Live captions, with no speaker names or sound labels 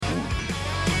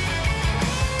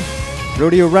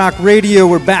Rodeo Rock Radio.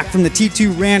 We're back from the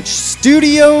T2 Ranch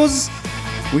Studios.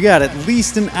 We got at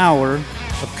least an hour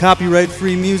of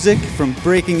copyright-free music from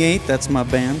Breaking 8. That's my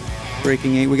band,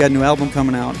 Breaking 8. We got a new album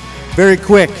coming out very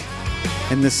quick,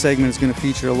 and this segment is going to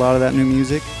feature a lot of that new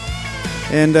music.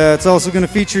 And it's also going to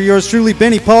feature yours truly,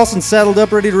 Benny Paulson, saddled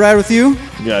up, ready to ride with you.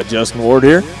 We got Justin Ward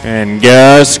here. And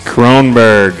Gus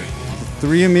Kronberg.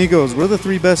 Three amigos. We're the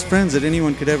three best friends that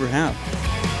anyone could ever have.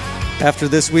 After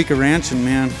this week of ranching,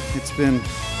 man,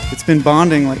 it's been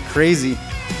bonding like crazy.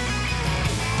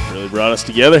 Really brought us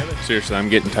together. Seriously, I'm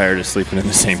getting tired of sleeping in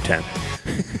the same tent.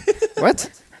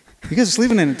 What? You guys are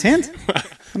sleeping in a tent?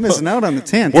 I'm missing out on the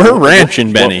tent. We're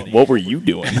ranching, Benny. What were you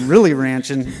doing? I'm really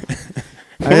ranching.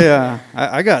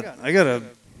 I got a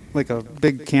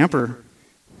big camper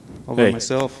all by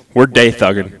myself. We're day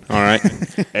thugging, all right?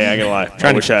 Hey, I gotta lie.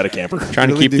 I wish I had a camper. Trying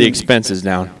to keep the expenses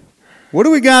down. What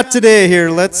do we got today here?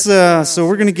 Let's so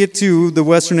we're going to get to the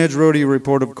Western Edge Rodeo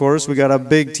Report, of course. We got a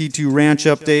big T2 Ranch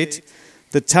update.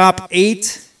 The top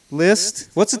 8 list.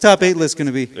 What's the top 8 list going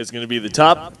to be? It's going to be the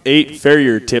top 8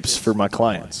 farrier tips for my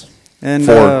clients. And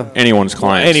for anyone's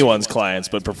clients. Anyone's clients,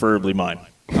 but preferably mine.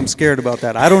 I'm scared about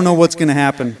that. I don't know what's going to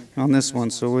happen on this one,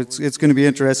 so it's going to be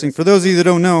interesting. For those of you that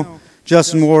don't know,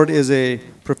 Justin Ward is a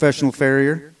professional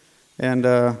farrier. And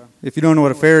if you don't know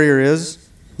what a farrier is,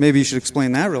 maybe you should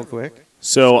explain that real quick.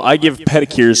 So I give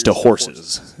pedicures to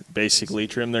horses. Basically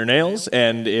trim their nails,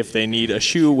 and if they need a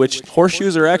shoe, which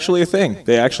horseshoes are actually a thing.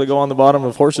 They actually go on the bottom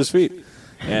of horses' feet.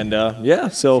 And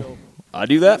so I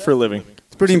do that for a living.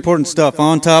 It's pretty important stuff.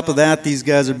 On top of that, these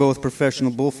guys are both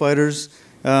professional bullfighters.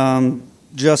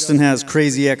 Justin has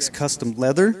Crazy X Custom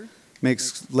Leather.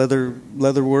 Makes leather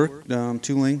work,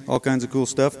 tooling, all kinds of cool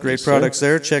stuff. Great products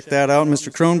there. Check that out.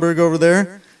 Mr. Kronberg over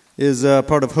there is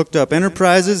part of Hooked Up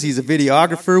Enterprises. He's a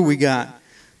videographer. We got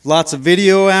lots of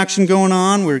video action going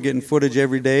on. We're getting footage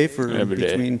every day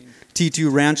between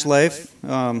T2 Ranch Life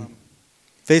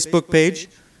Facebook page.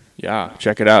 Yeah,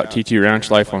 check it out. T2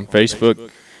 Ranch Life on Facebook,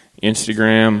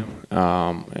 Instagram,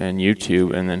 and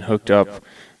YouTube, and then Hooked Up.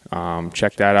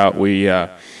 Check that out. We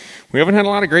haven't had a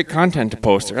lot of great content to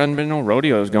post. There hasn't been no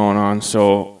rodeos going on,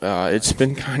 so it's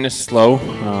been kind of slow.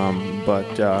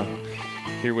 But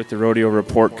here with the rodeo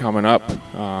report coming up,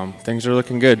 things are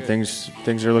looking good. Things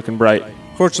are looking bright.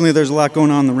 Fortunately, there's a lot going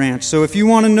on in the ranch. So if you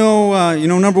want to know,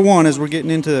 number one, as we're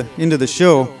getting into the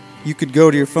show, you could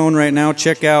go to your phone right now,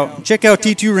 check out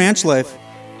T2 Ranch Life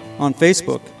on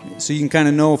Facebook, so you can kind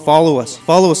of follow us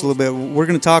a little bit. We're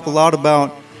going to talk a lot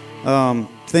about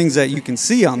things that you can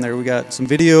see on there. We got some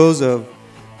videos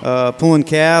of pulling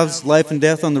calves, life and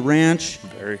death on the ranch,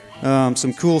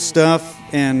 some cool stuff,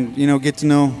 and get to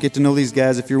know these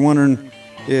guys. If you're wondering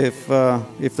if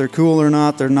they're cool or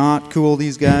not, they're not cool,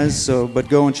 these guys. But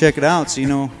go and check it out so you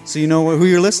know who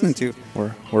you're listening to.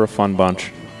 We're a fun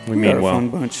bunch. We mean well. A fun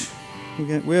bunch.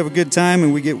 We have a good time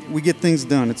and we get things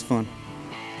done. It's fun.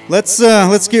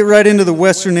 Let's get right into the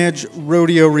Western Edge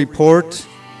Rodeo Report.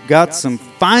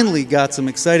 Finally got some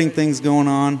exciting things going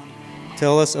on.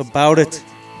 Tell us about it.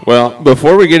 Well,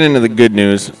 before we get into the good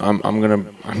news, I'm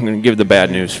gonna give the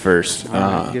bad news first.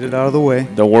 Get it out of the way.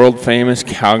 The world famous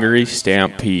Calgary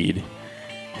Stampede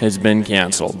has been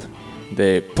canceled.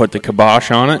 They put the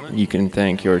kibosh on it. You can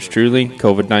thank yours truly,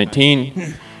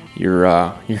 COVID-19. You're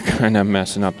kind of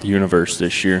messing up the universe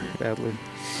this year. Badly.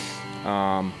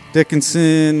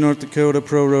 Dickinson, North Dakota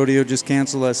Pro Rodeo just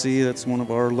canceled. I see. That's one of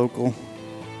our local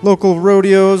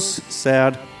rodeos.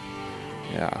 Sad.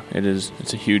 Yeah, it is.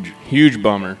 It's a huge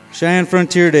bummer. Cheyenne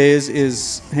Frontier Days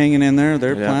is hanging in there.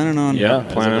 They're planning on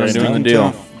doing the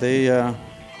deal. They,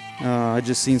 I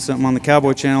just seen something on the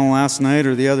Cowboy Channel last night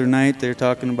or the other night. They're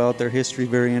talking about their history,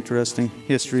 very interesting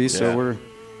history. So we're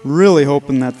really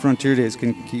hoping that Frontier Days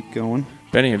can keep going.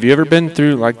 Benny, have you ever been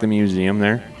through the museum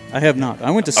there? I have not.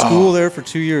 I went to school there for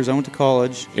 2 years. I went to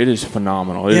college. It is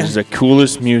phenomenal. It is the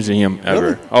coolest museum ever.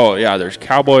 Really? Oh yeah, there's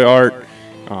cowboy art.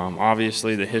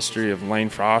 Obviously, the history of Lane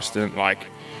Frost and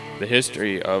the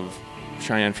history of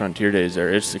Cheyenne Frontier Days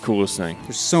there. It's the coolest thing.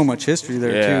 There's so much history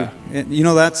there too. And,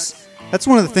 that's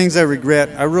one of the things I regret.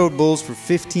 I rode bulls for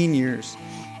 15 years,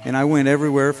 and I went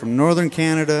everywhere from northern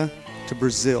Canada to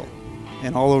Brazil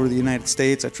and all over the United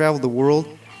States. I traveled the world,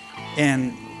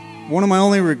 and one of my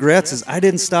only regrets is I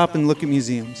didn't stop and look at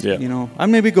museums. Yeah. I'd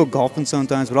maybe go golfing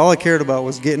sometimes, but all I cared about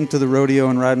was getting to the rodeo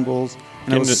and riding bulls.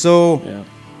 And I was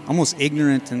almost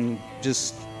ignorant and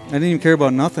just, I didn't even care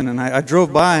about nothing. And I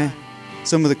drove by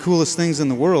some of the coolest things in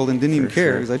the world and didn't even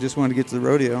care because I just wanted to get to the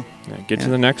rodeo. Yeah, get to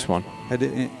the next one.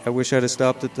 I wish I'd have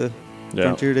stopped at the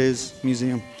Frontier Days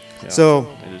Museum. Yeah,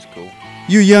 so it is cool.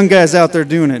 You young guys out there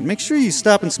doing it, make sure you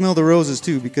stop and smell the roses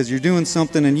too, because you're doing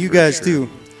something, and you guys too.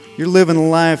 you're living a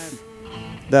life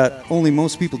that only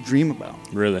most people dream about.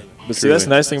 Really. But see, that's the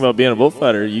nice thing about being a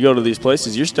bullfighter. You go to these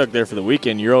places, you're stuck there for the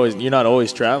weekend. You're not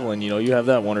always traveling. You know, you have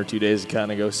that 1 or 2 days to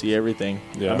kind of go see everything.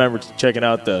 Yeah. I remember checking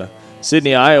out the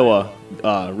Sydney, Iowa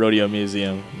Rodeo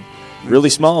Museum. Really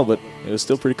small, but it was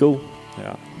still pretty cool.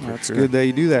 Yeah. That's good that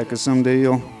you do that, because someday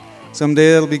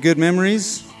that'll be good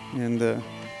memories. And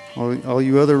all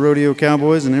you other rodeo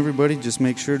cowboys and everybody, just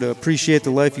make sure to appreciate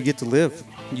the life you get to live.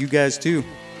 You guys too,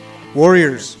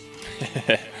 warriors.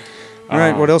 All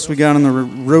right, what else we got on the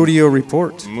rodeo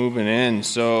report? Moving in,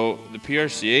 so the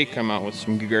PRCA come out with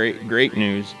some great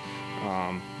news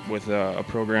with a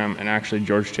program, and actually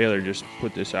George Taylor just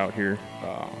put this out here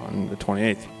on the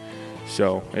 28th.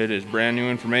 So it is brand new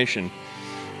information.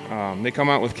 They come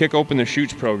out with Kick Open the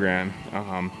Chutes program,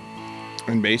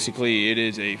 and basically it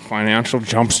is a financial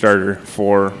jump starter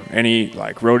for any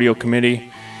like rodeo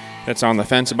committee that's on the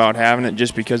fence about having it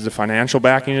just because the financial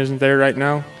backing isn't there right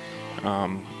now.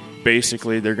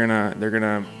 Basically, they're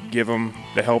gonna give them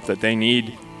the help that they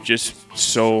need just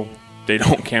so they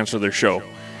don't cancel their show.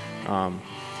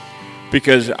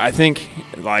 Because I think,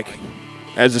 like,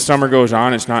 as the summer goes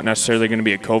on, it's not necessarily going to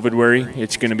be a COVID worry.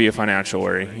 It's going to be a financial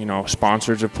worry. You know,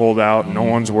 sponsors have pulled out. No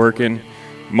one's working.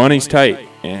 Money's tight,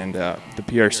 and the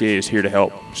PRCA is here to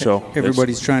help. So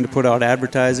everybody's trying to put out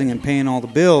advertising and paying all the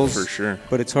bills. For sure.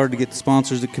 But it's hard to get the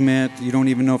sponsors to commit. You don't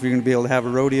even know if you're going to be able to have a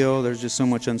rodeo. There's just so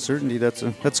much uncertainty. That's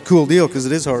a cool deal, because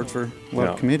it is hard for a lot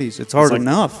of committees. It's hard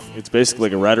enough. It's basically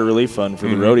like a rider relief fund for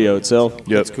the rodeo itself. Yep.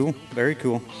 That's cool. Very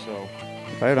cool. So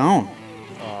right on.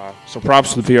 So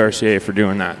props to the PRCA for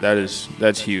doing that.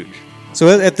 That's huge. So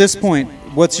at this point,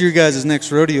 what's your guys'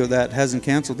 next rodeo that hasn't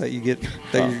canceled that you're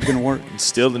going to work? It's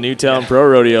still the Newtown Pro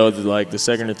Rodeo, like the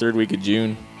 2nd or 3rd week of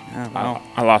June. Oh, wow.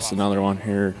 I lost another one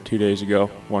here 2 days ago.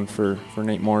 One for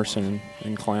Nate Morrison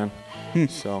in Clan.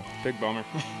 So big bummer.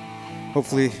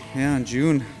 Hopefully, in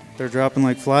June. They're dropping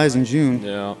like flies in June.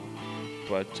 Yeah.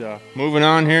 But moving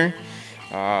on here,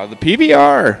 the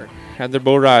PBR had their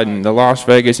bull riding, the Las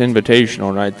Vegas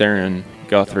Invitational right there in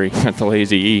Guthrie at the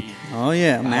Lazy E. Oh,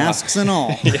 yeah, masks and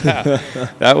all. Yeah,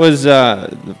 that was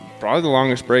probably the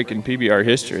longest break in PBR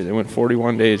history. They went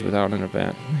 41 days without an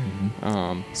event.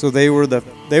 So they were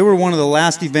one of the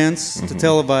last events to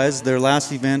televise. Their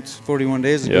last event 41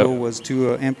 days ago was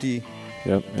to an empty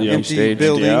stage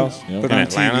building, Yep. but in on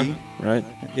Atlanta, TV. right?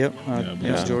 Yep,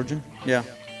 East Georgia. Yeah.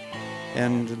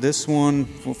 And this one,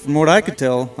 from what I could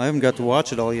tell, I haven't got to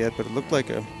watch it all yet, but it looked like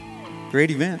a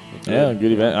great event. Yeah,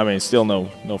 good event. I mean, still no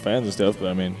fans and stuff, but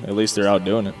I mean, at least they're out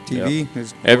doing it. TV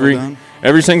is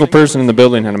Every single person in the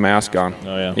building had a mask on.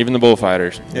 Oh yeah, even the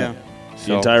bullfighters. Yeah.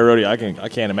 The entire rodeo. I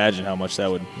can't imagine how much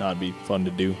that would not be fun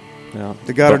to do. Yeah.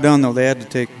 They got it done though. They had to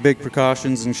take big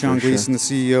precautions, and Sean For sure. Gleason, the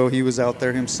CEO, he was out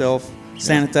there himself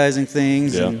sanitizing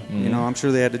things, Yeah. and you know, I'm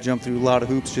sure they had to jump through a lot of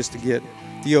hoops just to get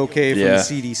the okay from the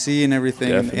CDC and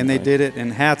everything, and they did it.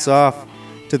 And hats off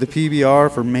to the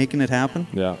PBR for making it happen,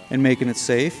 and making it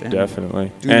safe, and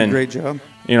Definitely doing a great job.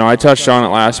 You know, I touched on it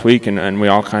last week, and we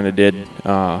all kind of did.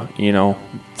 You know,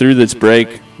 through this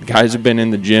break, the guys have been in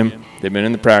the gym, they've been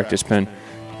in the practice pen,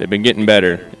 they've been getting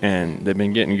better, and they've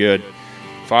been getting good.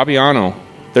 Fabiano,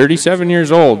 37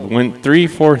 years old, went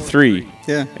 3-4-3,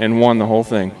 and won the whole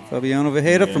thing. Fabiano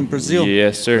Vejeda from Brazil.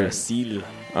 Yes, sir. Brazil.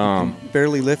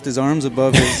 Barely lift his arms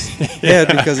above his head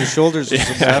because his shoulders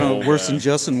are worse than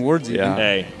Justin Ward's. Yeah.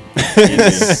 Hey,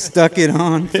 stuck it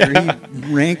on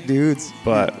 3 ranked dudes.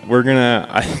 But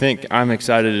I think I'm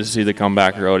excited to see the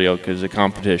comeback rodeo because the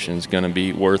competition is going to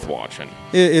be worth watching.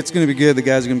 It's going to be good. The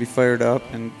guys are going to be fired up.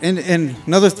 And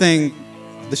another thing,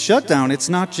 the shutdown, it's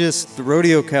not just the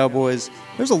rodeo cowboys.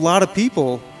 There's a lot of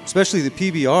people, especially the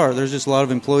PBR. There's just a lot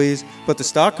of employees, but the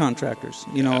stock contractors,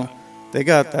 you know,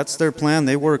 that's their plan.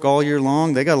 They work all year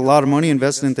long. They got a lot of money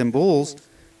invested in them bulls.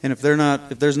 And if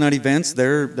there's not events,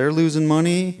 they're losing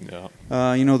money.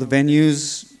 Yeah. You know, the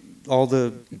venues, all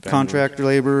the contractor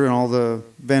labor and all the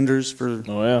vendors for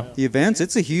the events,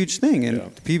 it's a huge thing.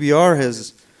 And the PBR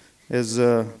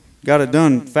has got it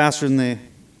done faster than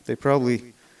they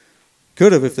probably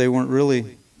could have if they weren't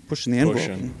really pushing the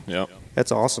envelope. Yep.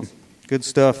 That's awesome. Good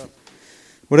stuff.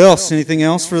 What else? Anything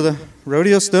else for the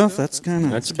rodeo stuff? That's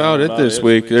about it this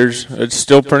week. It's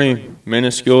still pretty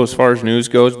minuscule as far as news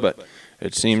goes, but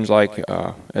it seems like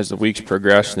as the weeks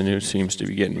progress, the news seems to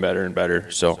be getting better and better.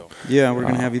 So yeah, we're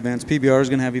going to have events. PBR is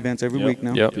going to have events every week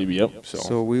now. Yep.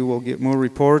 So we will get more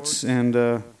reports, and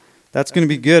that's going to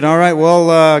be good. All right,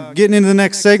 well, getting into the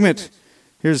next segment,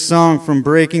 here's a song from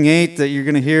Breaking 8 that you're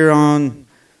going to hear on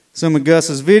some of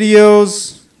Gus's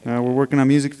videos. We're working on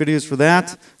music videos for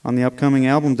that on the upcoming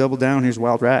album, Double Down. Here's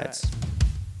Wild Rides.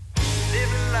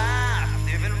 Living life,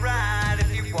 living right.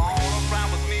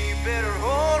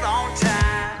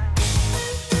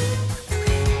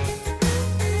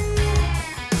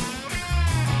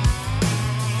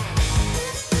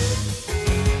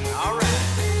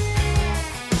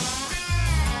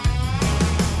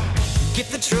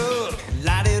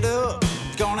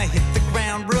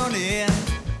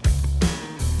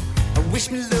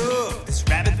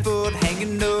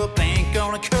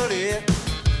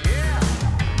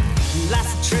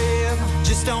 Life's a trip,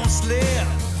 just don't slip.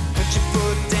 Put your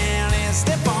foot down and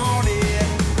step on it.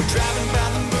 We're driving by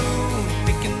the moon,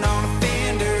 picking on a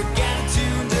fender. Got it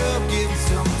tuned up, getting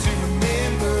something to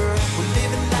remember. We're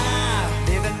living life,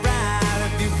 living right.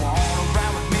 If you wanna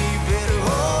ride with me, better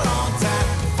hold on tight.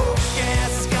 The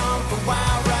forecast is calling for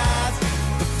wild rides.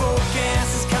 The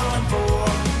forecast is calling for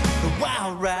the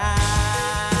wild rides.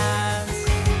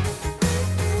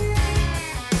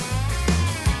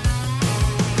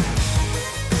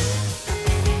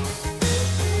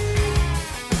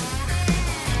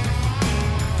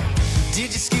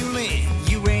 Did you school in?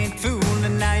 You ain't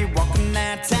fooling. Now you're walking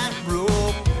that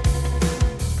tightrope.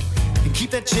 And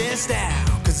keep that chest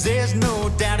out, cause there's no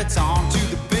doubt it's on to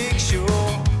the big show.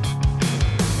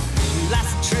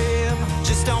 Life's a trip,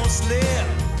 just don't slip.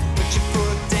 Put your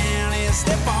foot down and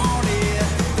step on it.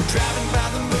 We're driving by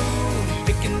the moon,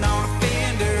 picking on a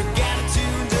fender. Got it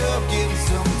tuned up, getting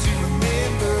something to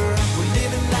remember. We're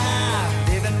living life,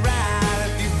 living right.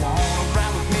 If you wanna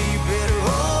ride with me, better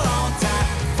hold on tight.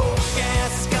 The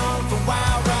forecast is calling for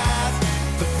wild rides.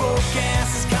 The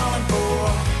forecast is calling for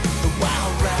the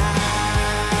wild rides.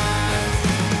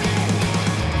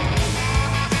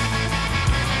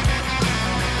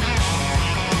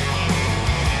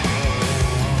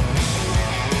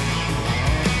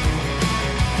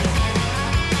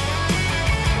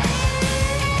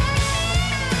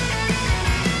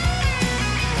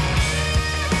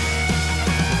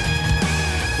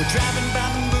 We're driving by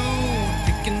the moon,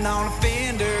 picking on a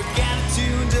fender. Got it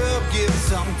tuned up, giving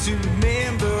something to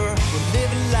remember. We're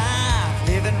living life,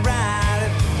 living right.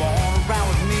 If you wanna ride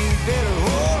with me, better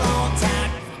hold on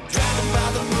tight. Driving by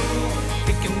the moon,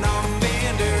 picking on a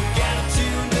fender. Got it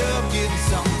tuned up, giving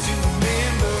something to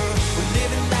remember. We're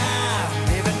living life,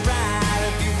 living right.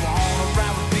 If you wanna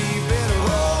ride with me, better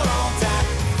hold on tight.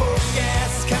 The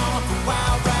forecast is calling for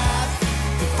wild rides.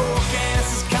 The forecast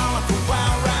is calling for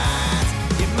wild rides.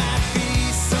 It might be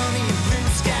sunny and blue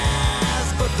skies,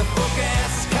 but the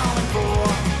forecast is calling for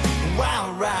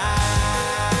wild rides.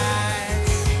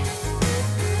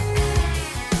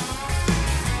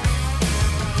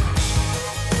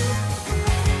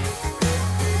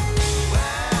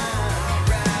 Wild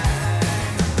rides.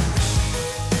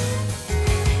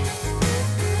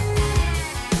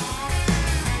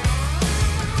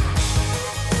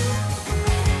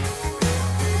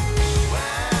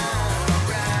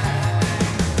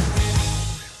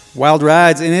 Wild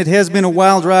rides, and it has been a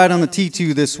wild ride on the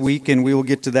T2 this week, and we will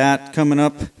get to that coming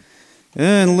up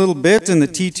in a little bit in the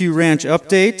T2 Ranch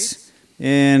update.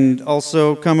 And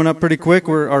also coming up pretty quick,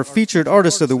 we're our featured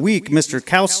artist of the week, Mr.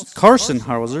 Carson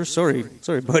Hauser. Sorry,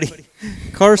 buddy.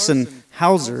 Carson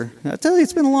Hauser. I tell you,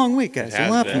 it's been a long week, guys. Don't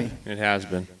laugh at me. It has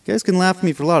been. You guys can laugh at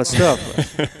me for a lot of stuff,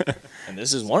 And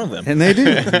this is one of them. and they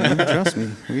do. Trust me,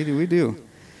 we do.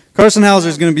 Carson Hauser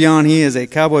is going to be on. He is a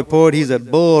cowboy poet. He's a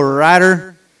bull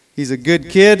rider. He's a good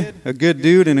kid, a good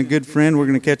dude, and a good friend. We're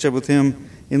going to catch up with him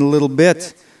in a little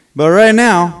bit. But right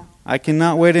now, I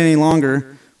cannot wait any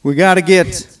longer. We got to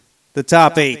get the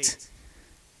top 8.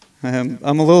 I'm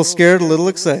a little scared, a little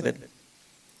excited.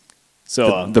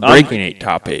 So The Breaking 8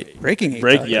 top 8. Breaking 8.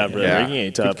 Breaking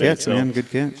 8 top Good 8. catch, So man. Good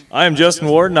catch. I am Justin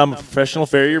Ward, and I'm a professional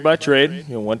farrier by trade.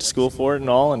 Went to school for it and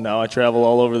all, and now I travel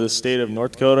all over the state of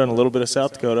North Dakota and a little bit of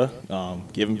South Dakota,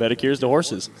 giving pedicures to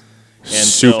horses. And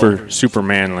Super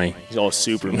manly.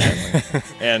 super manly.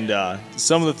 And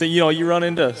some of the things, you run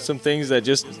into some things that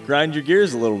just grind your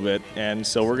gears a little bit, and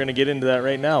so we're going to get into that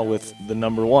right now with the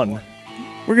number 1.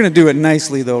 We're going to do it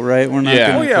nicely, though, right? We're not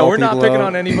Yeah. going to We're not picking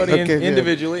on anybody Okay, good.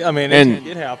 individually. I mean, And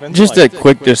it happens. Just a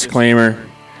quick disclaimer: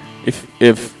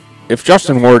 if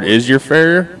Justin Ward is your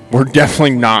farrier, we're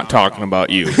definitely not talking about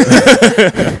you.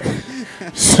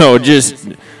 So just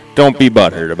don't be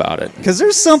butthurt about it. Because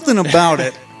there's something about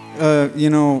it,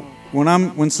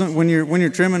 when you're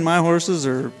trimming my horses,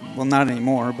 or well, not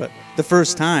anymore, but the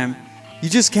first time, you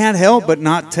just can't help but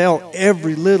not tell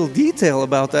every little detail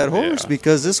about that horse,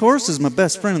 because this horse is my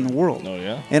best friend in the world. Oh,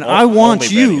 yeah? And I want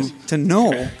Only you Benny's. to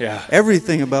know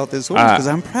everything about this horse, because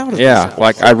I'm proud of Yeah, this.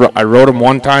 like I rode him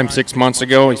one time 6 months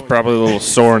ago. He's probably a little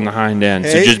sore in the hind end,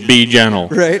 so Hey. just be gentle.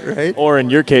 Right. Or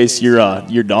in your case,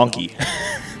 your donkey.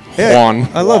 Yeah, Juan.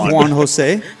 I love Juan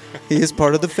Jose. He is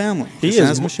part of the family. He Just is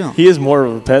ask Michelle. he is more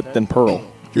of a pet than Pearl,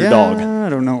 your dog. I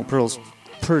don't know. Pearl's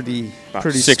pretty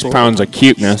 6 spoiled. pounds of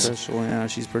cuteness. Special. Yeah,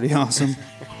 she's pretty awesome.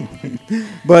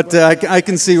 But I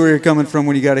can see where you're coming from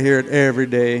when you got to hear it every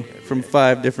day from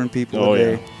 5 different people Oh, a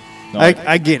day. yeah. No,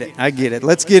 I get it.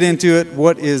 Let's get into it.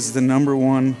 What is the number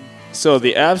 1? So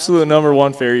the absolute number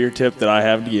 1 farrier tip that I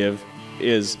have to give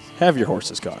is have your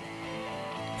horses caught.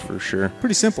 For sure.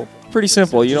 Pretty simple. Pretty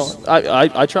simple. You know,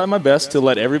 I try my best to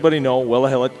let everybody know well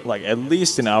ahead, like at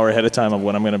least an hour ahead of time of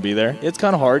when I'm going to be there. It's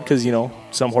kind of hard because, you know,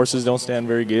 some horses don't stand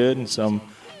very good and some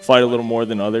fight a little more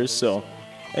than others. So,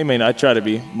 I mean, I try to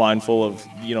be mindful of,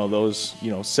 you know, those,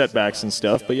 you know, setbacks and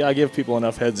stuff. But, yeah, I give people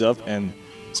enough heads up. And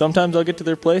sometimes I'll get to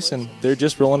their place and they're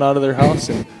just rolling out of their house.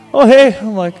 And, oh, hey.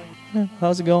 I'm like,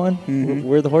 how's it going? Mm-hmm.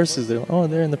 Where are the horses? They're like, oh,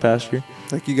 they're in the pasture.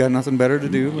 Like you got nothing better to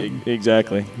do.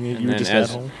 Exactly. And You were then just at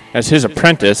home. as his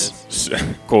apprentice,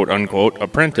 quote unquote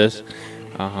apprentice,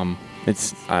 I'm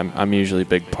usually a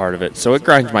big part of it. So it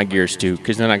grinds my gears too,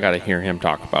 because then I got to hear him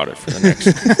talk about it for the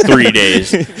next 3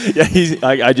 days. Yeah,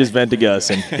 I just vent to Gus,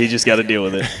 and he just got to deal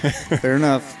with it. Fair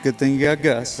enough. Good thing you got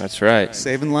Gus. That's right.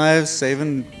 Saving lives,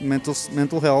 saving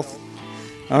mental health.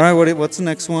 All right, what's the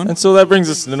next one? And so that brings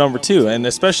us to number 2, and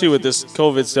especially with this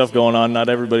COVID stuff going on, not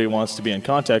everybody wants to be in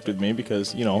contact with me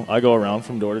because, you know, I go around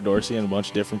from door to door seeing a bunch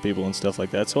of different people and stuff like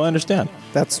that, so I understand.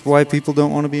 That's why people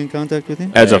don't want to be in contact with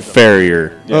you? As a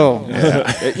farrier. Oh.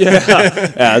 Yeah,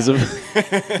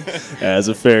 as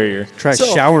a farrier. Try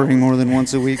showering more than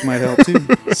once a week might help too.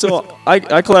 So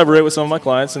I collaborate with some of my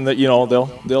clients, and that, you know,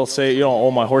 they'll say, you know,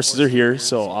 oh, my horses are here,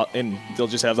 so and they'll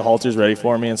just have the halters ready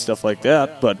for me and stuff like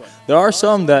that. But there are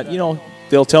some that, you know,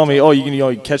 they'll tell me, oh, you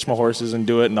can catch my horses and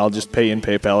do it, and I'll just pay in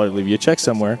PayPal or leave you a check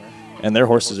somewhere, and their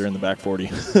horses are in the back 40.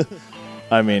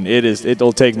 I mean,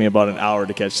 it'll take me about an hour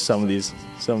to catch some of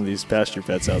these pasture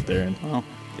pets out there, and Wow.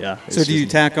 yeah. So do you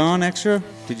tack on extra?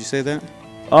 Did you say that?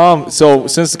 So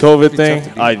since the COVID thing,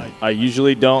 tough to beat. I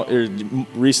usually don't. Or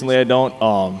recently, I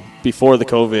don't. Before the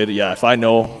COVID, yeah, if I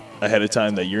know ahead of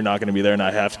time that you're not going to be there and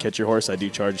I have to catch your horse, I do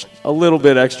charge a little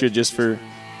bit extra just for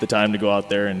the time to go out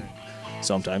there, and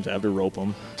sometimes I have to rope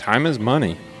them. Time is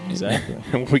money.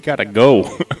 Exactly. We got to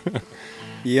go.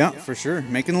 Yeah, for sure.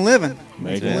 Making a living.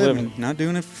 Making a living. Not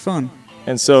doing it for fun.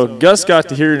 And so Gus got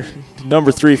to hear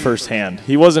number 3 firsthand.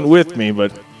 He wasn't with me,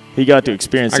 but he got to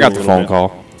experience I it got a the little phone bit.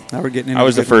 call. Now we're getting into I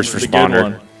was the first The good responder.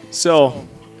 one. So,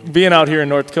 being out here in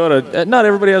North Dakota, not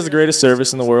everybody has the greatest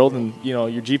service in the world, and, you know,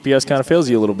 your GPS kind of fails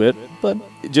you a little bit. But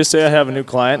just say I have a new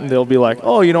client, and they'll be like,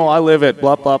 oh, you know, I live at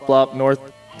blah, blah, blah, North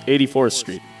 84th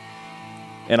Street.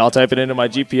 And I'll type it into my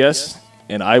GPS,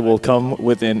 and I will come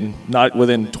not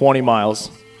within 20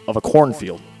 miles of a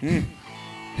cornfield.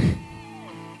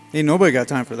 Ain't nobody got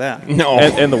time for that. No.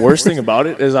 And the worst thing about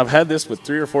it is I've had this with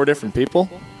 3 or 4 different people,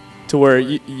 to where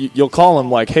you'll call them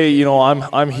like, hey, you know,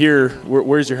 I'm here.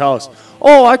 Where's your house?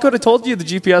 Oh, I could have told you the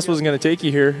GPS wasn't going to take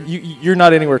you here. You're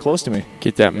not anywhere close to me.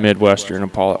 Get that Midwestern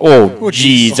apology. Oh,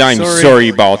 geez, I'm sorry. sorry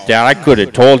about that. I could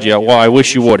have told you. Well, I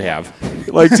wish you would have.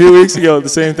 Like 2 weeks ago, the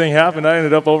same thing happened. I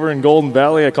ended up over in Golden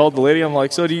Valley. I called the lady. I'm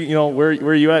like, so do you know, where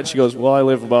are you at? She goes, well, I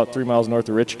live about 3 miles north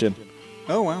of Richardson.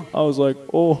 Oh, wow. I was like,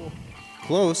 oh,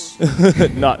 Close,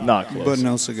 not close. but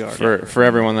no cigar. For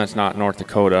everyone that's not North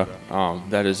Dakota,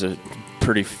 that is a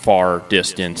pretty far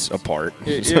distance apart.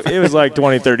 It was like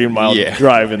 20, 30 mile Yeah.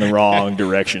 drive in the wrong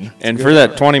direction. And for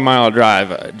that 20-mile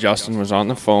drive, Justin was on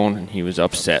the phone, and he was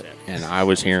upset, and I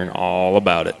was hearing all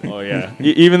about it. Oh, yeah.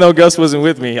 Even though Gus wasn't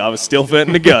with me, I was still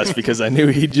venting to Gus because I knew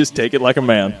he'd just take it like a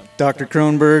man. Dr.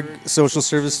 Kronberg, social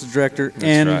services director,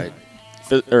 and right.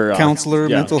 counselor,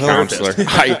 mental health. Counselor.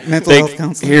 Mental health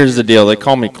counselor. Here's the deal. They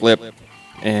call me Clip,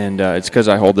 and it's because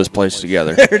I hold this place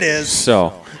together. There it is.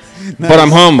 So, but I'm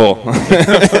humble.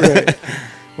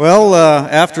 Well,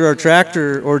 after our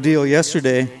tractor ordeal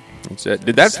yesterday, That's it.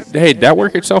 Did that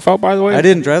work itself out, by the way? I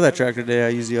didn't drive that tractor today. I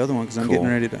used the other one because I'm Cool. getting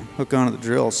ready to hook onto the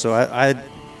drill. So I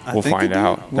We'll think find it did.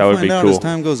 out. We'll That would find be out cool. as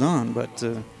time goes on. But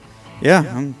yeah,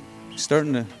 I'm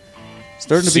starting to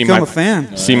See become my- a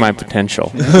fan. See my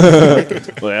potential. Well,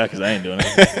 yeah, because I ain't doing it.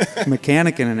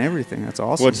 Mechanicking and everything. That's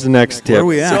awesome. What's the next Where tip? are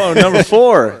we at? So, number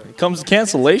 4 comes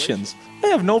cancellations. I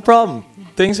have no problem.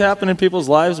 Things happen in people's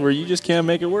lives where you just can't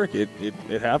make it work. It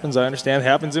happens. I understand. It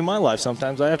happens in my life.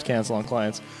 Sometimes I have to cancel on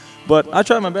clients. But I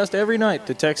try my best every night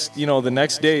to text, you know, the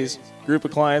next day's group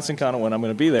of clients and kind of when I'm going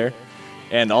to be there.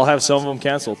 And I'll have some of them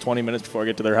cancel 20 minutes before I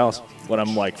get to their house when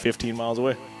I'm like 15 miles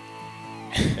away.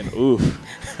 And oof.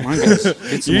 Come on, guys.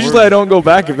 Get some Usually I don't go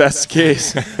back if that's the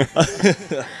case.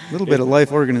 A little bit of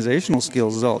life organizational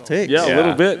skills is all it takes. Yeah, a Yeah.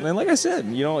 little bit. And like I said,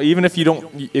 you know, even if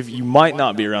you might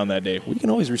not be around that day, we can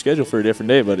always reschedule for a different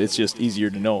day, but it's just easier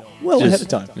to know well ahead of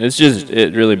time.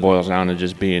 It really boils down to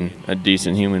just being a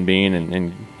decent human being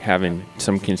and having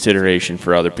some consideration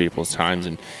for other people's times.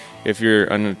 And if you're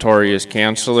a notorious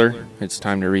canceller, it's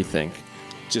time to rethink.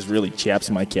 Just really chaps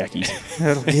my khakis.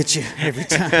 That'll get you every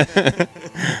time.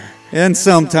 And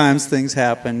sometimes things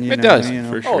happen. It does, You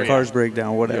know, for sure. cars break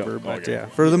down, whatever. Yeah, But okay. yeah,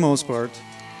 for the most part.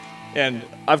 And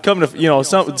I've come to,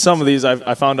 some of these,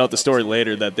 I found out the story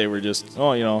later that they were just,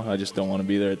 I just don't want to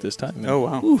be there at this time. And, Oh,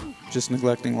 wow. Just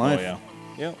neglecting life. Oh, yeah.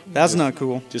 Yeah. That's not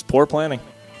cool. Just poor planning.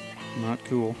 Not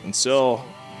cool. And so,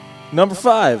 number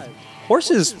 5,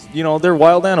 horses, they're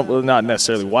wild animals. Not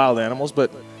necessarily wild animals,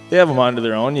 but they have them onto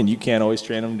their own, and you can't always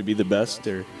train them to be the best.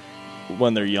 Or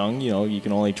when they're young, you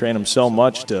can only train them so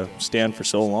much to stand for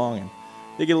so long, and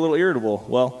they get a little irritable.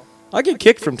 Well, I get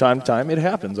kicked from time to time. It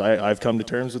happens. I've come to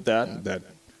terms with that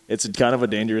it's kind of a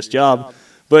dangerous job.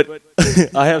 But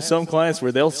I have some clients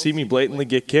where they'll see me blatantly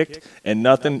get kicked and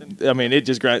nothing. I mean,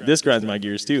 this grinds my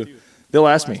gears too. They'll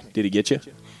ask me, "Did he get you?"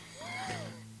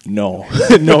 No,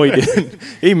 no, he didn't.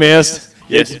 He missed.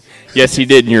 Yes, he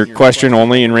did. And your question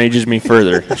only enrages me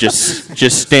further.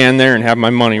 Just stand there and have my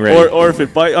money ready. Or if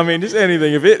it bite, just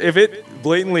anything. If it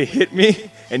blatantly hit me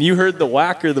and you heard the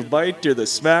whack or the bite or the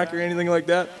smack or anything like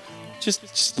that,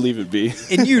 just leave it be.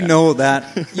 And you know that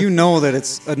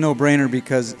it's a no-brainer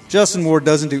because Justin Ward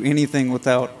doesn't do anything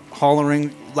without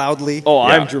hollering loudly. Oh,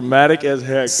 yeah. I'm dramatic as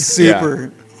heck.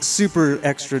 Super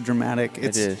extra dramatic.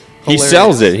 It's He hilarious.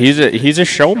 sells it. He's a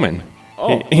showman.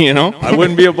 Oh, I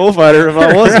wouldn't be a bullfighter if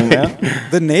I wasn't. Man.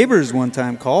 The neighbors one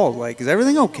time called, like, "Is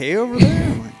everything okay over there?"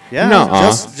 I'm like, yeah.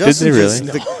 No. Did they really?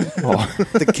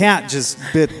 The cat just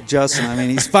bit Justin.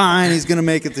 He's fine. He's going to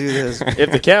make it through this.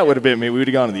 If the cat would have bit me, we would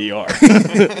have gone to the ER.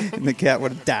 And the cat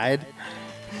would have died.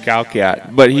 Cow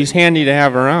cat. But he's handy to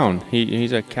have around.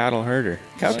 He's a cattle herder.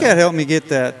 Cow cat helped me get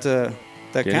that Did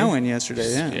cow he? in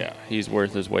yesterday, yeah. Yeah, he's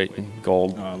worth his weight in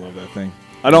gold. Oh, I love that thing.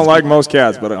 I don't like most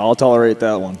cats, but I'll tolerate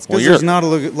that one. Because there's not a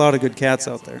lot of good cats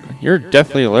out there. You're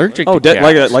definitely allergic Oh, to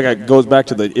cats. like it goes back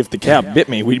to if the cat bit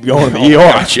me, we'd be going to the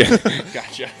ER.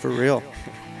 Gotcha. For real.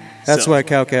 That's why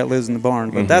cow cat lives in the barn.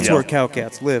 But that's Yeah. where cow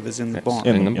cats live, is in the barn.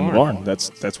 In the barn. barn.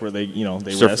 That's where they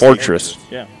It's their rest. fortress.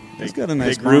 Yeah. He's got a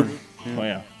nice they group. barn. Oh,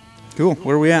 yeah. Cool.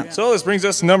 Where are we at? So this brings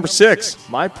us to number 6.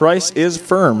 My price is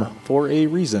firm for a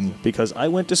reason. Because I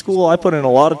went to school, I put in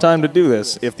a lot of time to do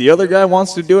this. If the other guy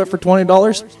wants to do it for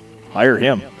 $20, hire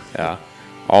him. Yeah.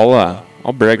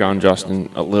 I'll brag on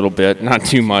Justin a little bit, not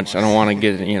too much. I don't want to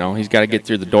get, he's got to get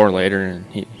through the door later, and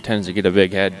he tends to get a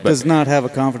big head. But Does not have a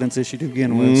confidence issue to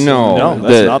begin with. No. No,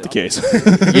 that's not the case.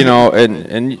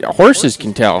 And horses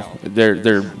can tell.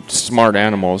 They're smart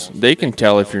animals. They can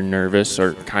tell if you're nervous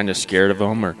or kind of scared of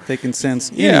them. Or They can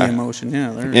sense Yeah. any emotion.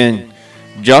 Yeah. And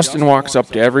Justin walks up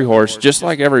to every horse, just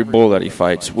like every bull that he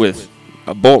fights, with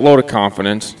a boatload of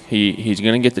confidence. He's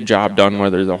going to get the job done,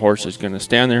 whether the horse is going to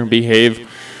stand there and behave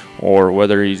or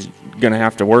whether he's going to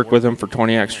have to work with him for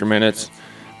 20 extra minutes.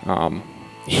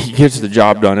 He gets the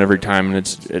job done every time, and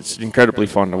it's incredibly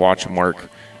fun to watch him work.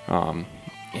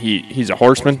 He's a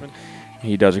horseman.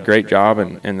 He does a great job,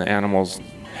 and the animal's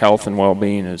health and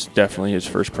well-being is definitely his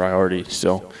first priority.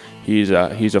 So he's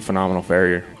a phenomenal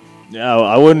farrier. Yeah,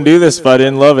 I wouldn't do this if I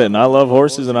didn't love it. And I love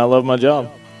horses, and I love my job.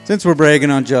 Since we're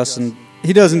bragging on Justin,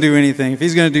 he doesn't do anything. If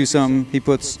he's going to do something, he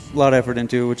puts a lot of effort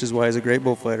into it, which is why he's a great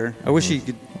bullfighter. I wish he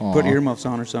could put earmuffs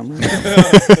on or something.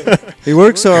 He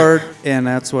works hard, and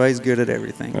that's why he's good at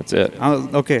everything. That's it.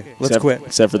 Okay, let's quit.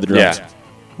 Except for the drums. Yeah.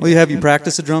 Well, have you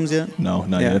practiced the drums yet? No,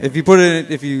 not Yeah. yet.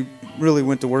 If you really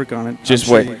went to work on it, Just I'm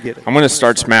sure wait. you'd get it. I'm going to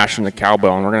start smashing the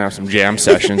cowbell, and we're going to have some jam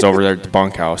sessions over there at the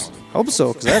bunkhouse. Hope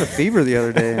so, because I had a fever the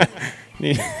other day.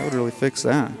 That would really fix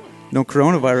that. No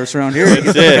coronavirus around here. Get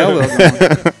the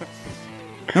cowbell going.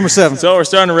 Number 7. So we're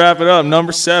starting to wrap it up.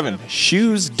 Number 7,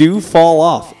 shoes do fall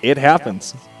off. It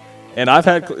happens. And I've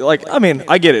had,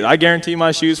 I get it. I guarantee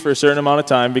my shoes for a certain amount of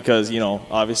time because,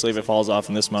 obviously if it falls off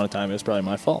in this amount of time, it's probably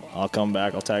my fault. I'll come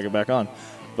back, I'll tag it back on.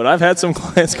 But I've had some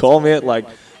clients call me at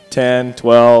 10,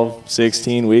 12,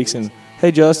 16 weeks and,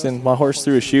 "Hey, Justin, my horse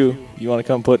threw a shoe. You want to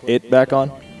come put it back on?"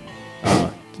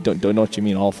 Don't know what you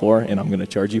mean, all 4, and I'm going to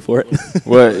charge you for it.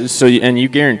 Well, and you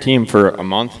guarantee him for a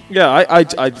month? Yeah,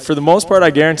 I for the most part,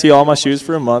 I guarantee all my shoes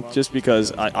for a month just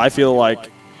because I feel like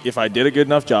if I did a good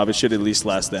enough job, it should at least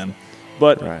last then.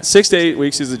 But Right. 6 to 8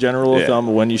 weeks is the general rule of thumb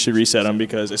of when you should reset them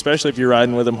because especially if you're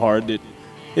riding with them hard,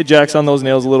 it jacks on those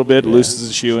nails a little bit, loosens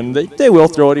the shoe, and they will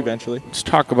throw it eventually. Let's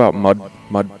talk about mud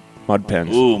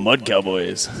pens. Ooh, mud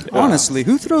cowboys. Honestly,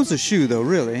 who throws a shoe, though,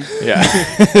 really? Yeah.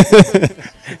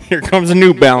 Here comes a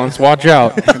New Balance. Watch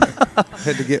out.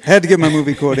 Had to get my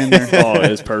movie quote in there. Oh,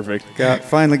 it's perfect.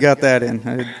 Finally got that in.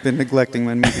 I had been neglecting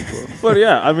my movie quote. But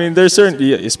yeah, there's certain,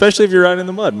 especially if you're riding in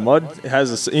the mud. Mud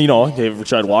has a, have you ever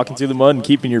tried walking through the mud and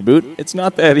keeping your boot? It's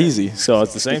not that easy. So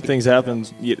it's the same things happen.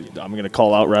 I'm going to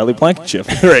call out Riley Blankenship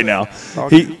right now.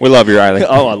 We love you, Riley.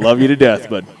 Oh, I love you to death,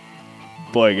 but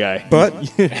Boy, guy. But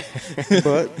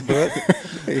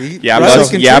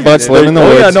but's living in the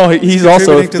woods. Yeah, no, he's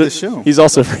also contributing to the show. He's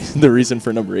also the reason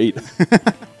for number 8.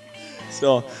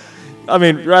 So, I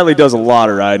mean, Riley does a lot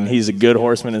of riding. He's a good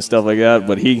horseman and stuff like that,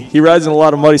 but he rides in a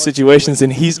lot of muddy situations,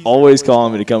 and he's always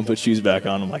calling me to come put shoes back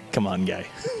on. I'm like, come on, guy.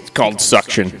 It's called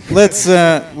suction. Let's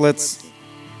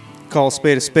call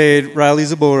a spade.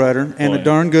 Riley's a bull rider, and Oh, a yeah.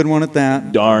 darn good one at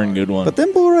that. Darn good one. But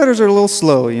them bull riders are a little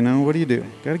slow, you know. What do?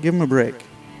 Got to give them a break.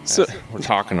 So, We're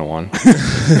talking to one.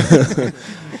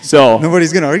 so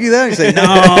Nobody's going to argue that. You say,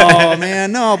 no,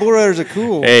 man, no, bull riders are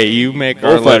cool. Hey, you make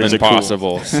our Bullfighters living are cool.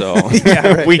 possible, so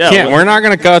right. we Yeah, can't. well- We're not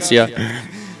going to cuss you.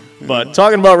 but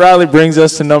talking about Riley brings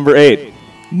us to number 8.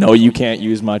 No, you can't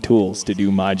use my tools to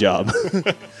do my job.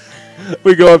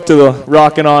 We go up to the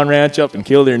Rockin' On Ranch up in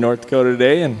Killdeer, North Dakota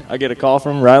today, and I get a call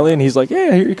from Riley, and he's like, "Yeah,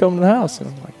 I hear you coming to the house." And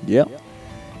I'm like, "Yep."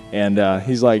 And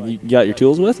he's like, "You got your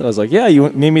tools with?" I was like, "Yeah, you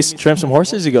need me to trim some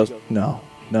horses?" He goes, No.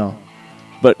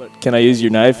 But can I use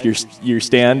your knife, your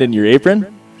stand, and your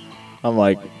apron? I'm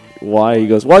like, "Why?" He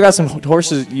goes, "Well, I got some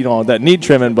horses, that need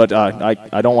trimming, but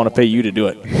I don't want to pay you to do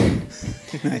it."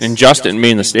 And Justin,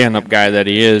 being the stand-up guy that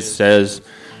he is, says,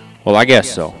 "Well, I guess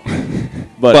so."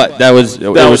 But that was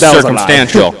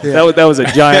circumstantial. That was a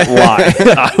giant lie.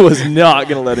 I was not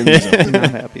going to let him use it. I'm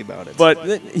not happy about it. But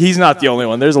he's not the only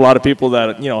one. There's a lot of people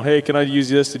that, hey, can I use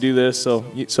this to do this so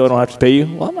I don't have to pay you?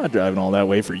 Well, I'm not driving all that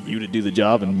way for you to do the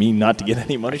job and me not to get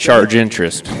any money. Charge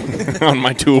interest on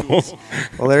my tools.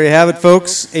 Well, there you have it,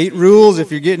 folks. 8 rules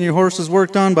if you're getting your horses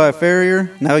worked on by a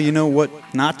farrier. Now you know what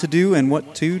not to do and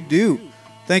what to do.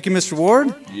 Thank you, Mr.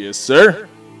 Ward. Yes, sir.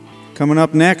 Coming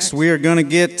up next, we are going to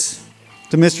get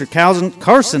to Mr.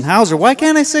 Carson Hauser. Why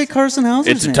can't I say Carson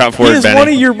Hauser's It's a name? tough He word, is Benny. one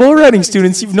of your bull riding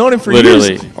students. You've known him for Literally,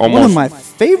 years. One of almost my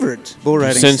favorite bull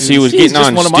riding since he students. was He's getting just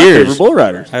on one of my favorite steers. bull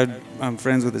riders. I'm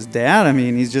friends with his dad. I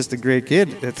mean, he's just a great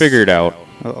kid. Figure it out.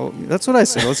 Oh, that's what I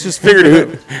say. Let's just figure it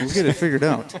out. We'll get it figured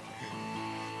out.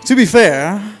 To be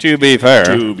fair, To be fair,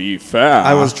 To be fair.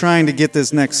 I was trying to get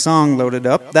this next song loaded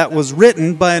up. That was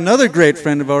written by another great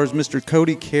friend of ours, Mr.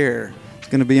 Cody Kerr. It's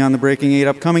going to be on the Breaking 8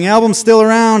 upcoming album. Still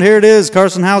around. Here it is.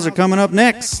 Carson Hauser coming up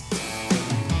next.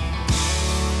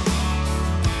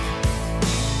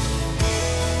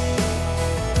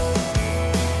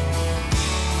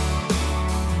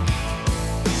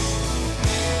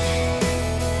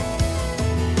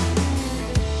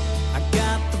 I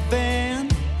got the van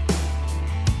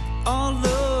all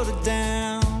loaded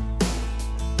down.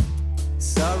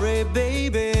 Sorry,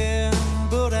 baby,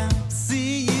 but I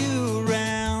see you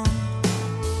around.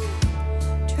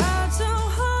 Tried so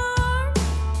hard to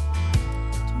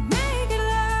make it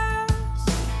last,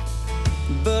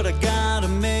 but I gotta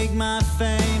make my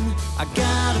fame. I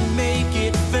gotta make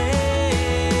it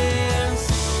fast.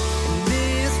 And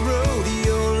this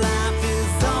rodeo life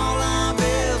is all I've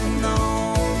ever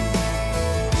known.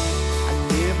 I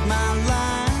live my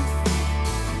life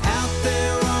out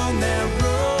there on that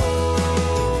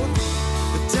road.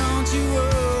 But don't you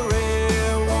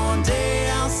worry, one day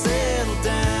I'll settle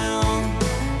down.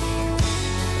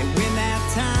 And when that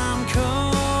time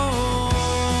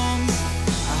comes,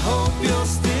 I hope you're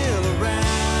still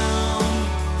around.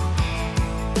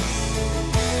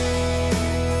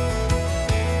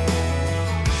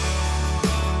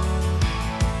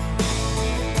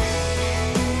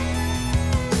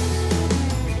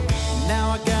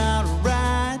 Now I gotta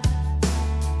ride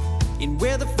in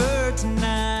Weatherford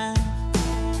tonight,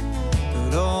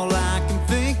 but all I can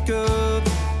think of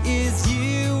is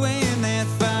you and that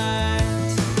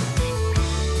fight.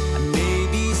 I may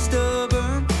be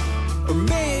stubborn, or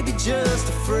maybe just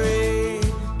afraid.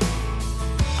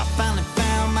 I finally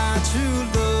found my true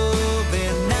love,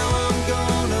 and now I'm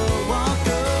gonna walk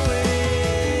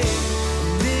away.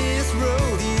 This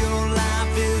rodeo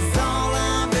life is all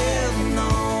I've ever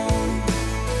known.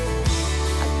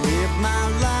 I live my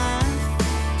life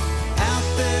out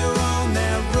there on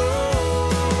that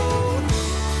road.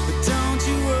 But don't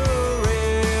you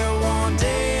worry, one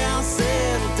day I'll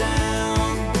settle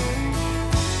down.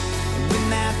 And when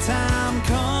that time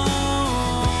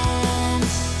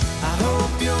comes, I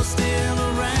hope you're still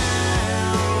around.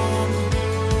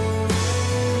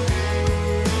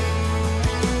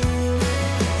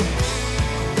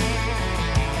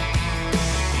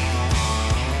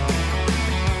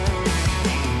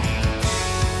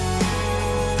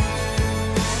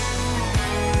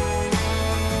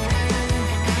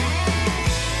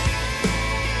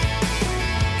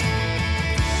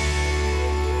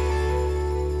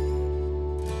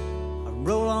 I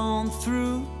roll on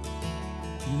through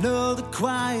another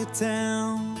quiet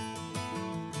town.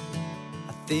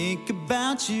 I think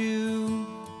about you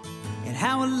and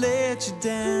how I let you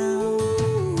down.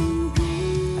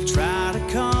 I try to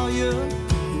call you,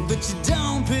 but you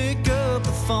don't pick up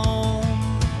the phone.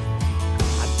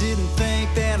 I didn't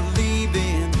think that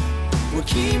leaving would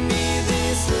keep me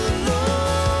this alone.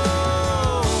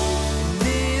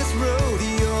 This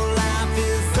rodeo life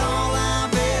is all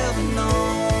I've ever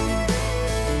known.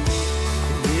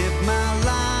 Live my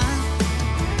life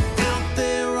out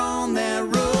there on that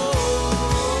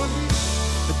road.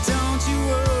 But don't you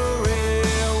worry,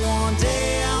 one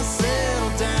day I'll settle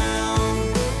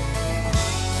down.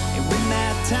 And when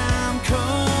that time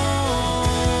comes,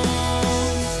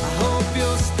 I hope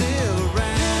you're still around.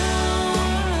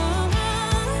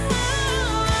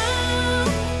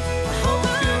 I hope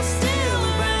you're still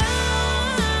around.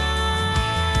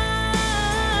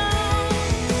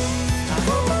 I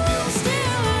hope you're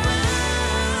still around.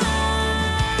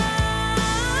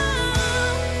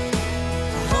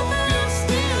 I hope you're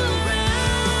still around.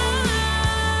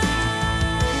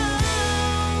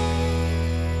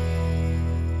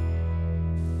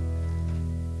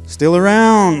 Still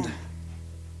around.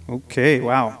 Okay,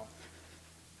 wow.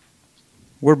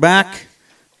 We're back.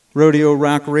 Rodeo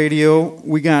Rock Radio.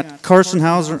 We got Carson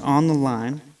Hauser on the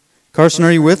line. Carson,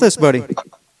 are you with us, buddy?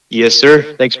 Yes,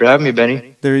 sir. Thanks for having me,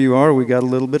 Benny. There you are. We got a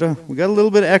little bit of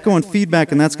echo and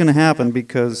feedback, and that's going to happen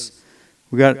because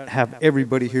we got to have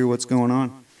everybody hear what's going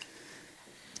on.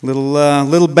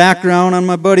 Little background on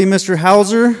my buddy, Mr.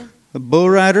 Hauser, a bull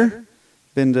rider.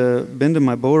 Been to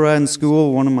my bull riding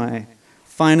school, one of my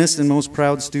finest and most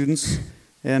proud students.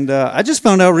 And I just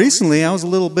found out recently I was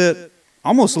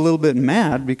almost a little bit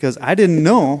mad because I didn't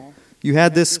know you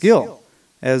had this skill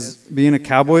as being a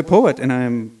cowboy poet, and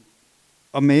I'm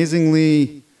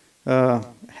amazingly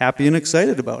happy and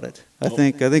excited about it. I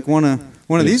think one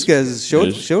of these guys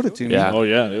showed it to me. Yeah. Oh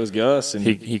yeah, it was Gus, and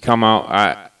He come out.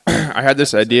 I had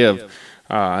this idea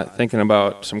of thinking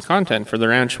about some content for the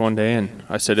ranch one day, and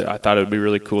I said I thought it would be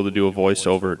really cool to do a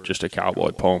voiceover, just a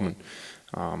cowboy poem. And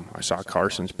I saw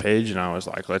Carson's page, and I was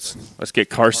like, let's get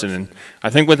Carson. And I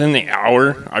think within the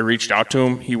hour, I reached out to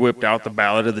him. He whipped out the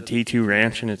Ballad of the T2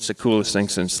 Ranch, and it's the coolest thing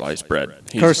since sliced bread.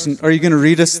 Carson, are you going to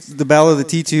read us the Ballad of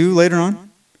the T2 later on?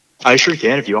 I sure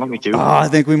can if you want me to. I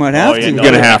think we might have to. You're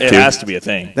gonna have it to. has to be a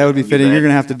thing. That would be fitting. You're going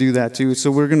to have to do that too.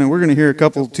 So we're gonna hear a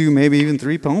couple, two, maybe even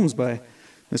three poems by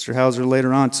Mr. Hauser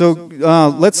later on. So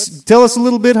let's tell us a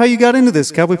little bit how you got into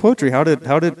this cowboy poetry. How did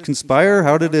it conspire?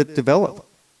 How did it develop?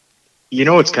 You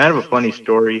know, it's kind of a funny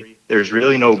story. There's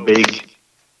really no big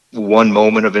one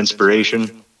moment of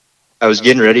inspiration. I was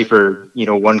getting ready for,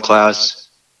 one class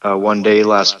one day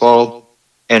last fall,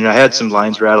 and I had some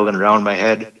lines rattling around my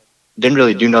head. Didn't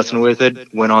really do nothing with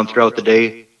it. Went on throughout the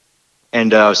day.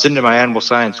 And I was sitting in my animal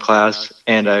science class,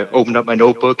 and I opened up my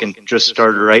notebook and just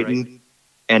started writing.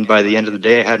 And by the end of the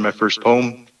day, I had my first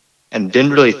poem, and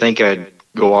didn't really think I'd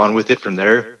go on with it from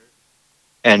there.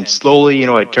 And slowly,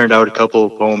 I turned out a couple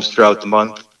of poems throughout the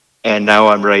month, and now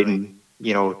I'm writing,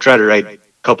 try to write a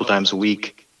couple times a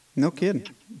week. No kidding.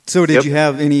 So did you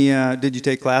have any, did you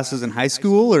take classes in high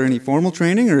school or any formal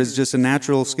training, or is it just a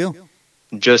natural skill?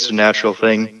 Just a natural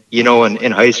thing.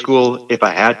 In high school, if I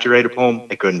had to write a poem,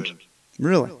 I couldn't.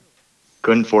 Really?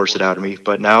 Couldn't force it out of me,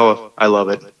 but now I love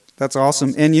it. That's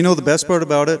awesome. And the best part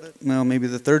about it, well, maybe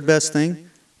the third best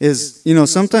thing, is,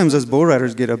 sometimes as bull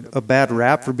riders get a bad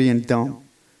rap for being dumb.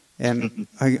 And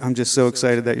I'm just so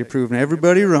excited that you're proving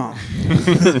everybody wrong. One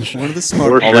of the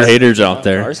smart All the haters out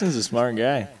there. Carson's a smart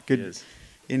guy. Good.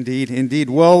 Indeed.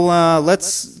 Well,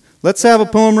 let's have a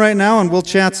poem right now, and we'll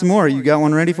chat some more. You got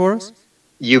one ready for us?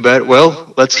 You bet.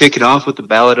 Well, let's kick it off with the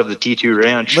Ballad of the T2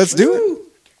 Ranch. Let's do it.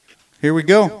 Here we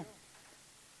go.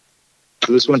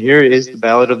 So this one here is the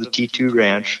Ballad of the T2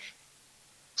 Ranch.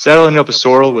 Saddling up a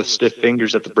sorrel with stiff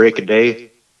fingers at the break of day,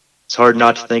 it's hard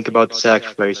not to think about the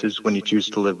sacrifices when you choose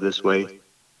to live this way.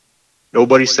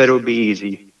 Nobody said it would be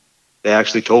easy. They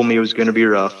actually told me it was going to be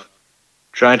rough.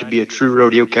 Trying to be a true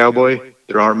rodeo cowboy,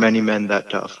 there aren't many men that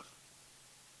tough.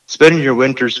 Spending your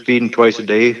winters feeding twice a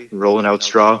day and rolling out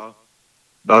straw,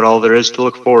 about all there is to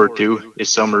look forward to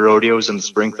is summer rodeos and the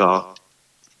spring thaw.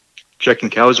 Checking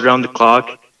cows around the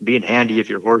clock, being handy if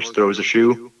your horse throws a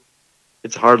shoe.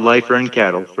 It's a hard life running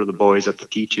cattle for the boys at the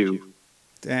T2.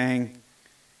 Dang.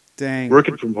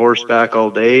 Working from horseback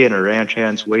all day and a ranch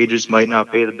hand's wages might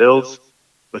not pay the bills,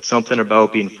 but something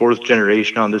about being fourth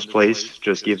generation on this place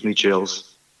just gives me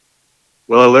chills.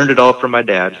 Well, I learned it all from my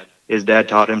dad. His dad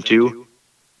taught him too.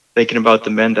 Thinking about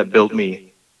the men that built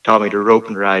me, taught me to rope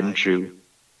and ride and shoe.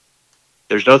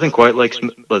 There's nothing quite like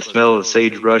the smell of the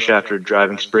sagebrush after a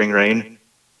driving spring rain,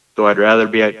 though I'd rather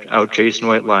be out chasing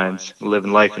white lines and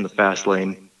living life in the fast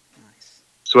lane.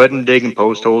 Sweating, digging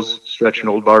post holes, stretching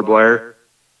old barbed wire,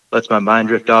 lets my mind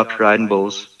drift off to riding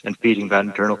bulls and feeding that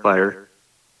eternal fire.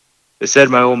 They said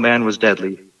my old man was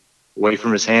deadly. Away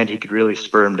from his hand, he could really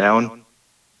spur him down,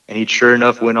 and he'd sure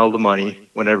enough win all the money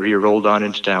whenever he rolled on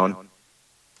into town.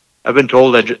 I've been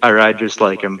told I ride just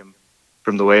like him,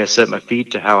 from the way I set my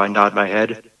feet to how I nod my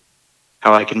head,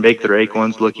 how I can make the rake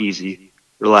ones look easy,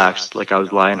 relaxed like I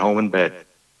was lying home in bed.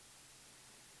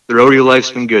 The rodeo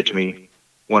life's been good to me.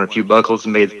 Won a few buckles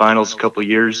and made the finals a couple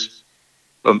years,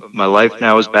 but my life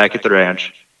now is back at the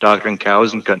ranch, doctoring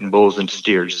cows and cutting bulls into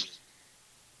steers.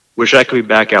 Wish I could be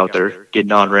back out there,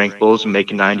 getting on ranked bulls and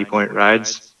making 90-point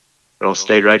rides, but I'll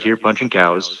stay right here punching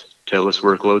cows till this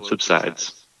workload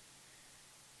subsides.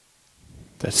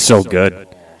 That's so good.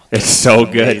 It's so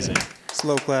good. Amazing.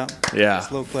 Slow clap. Yeah,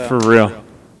 Slow clap. for real.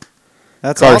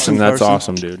 That's Carson, awesome. that's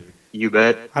Carson. awesome, dude. You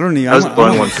bet. I don't need. That was a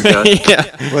fun one to write.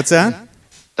 Yeah. What's that?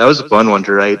 That was a fun one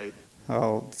to write.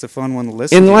 Oh, it's a fun one to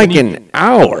listen In to. like an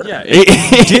hour. Yeah,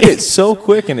 he did it so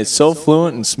quick and it's so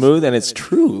fluent and smooth and it's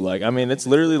true. Like, I mean, it's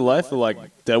literally the life of like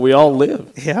that we all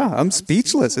live. Yeah, I'm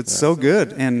speechless. It's so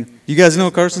good. And you guys know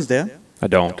Carson's dad? I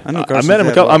don't. I know I Carson's met him a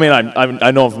dad couple. well. I mean,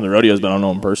 I know him from the rodeos, but I don't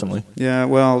know him personally. Yeah,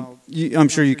 well, I'm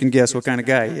sure you can guess what kind of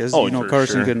guy he is. Oh, you know for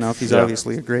Carson sure. good enough. He's Yeah.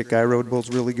 obviously a great guy. Rode bulls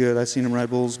really good. I seen him ride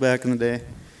bulls back in the day.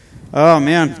 Oh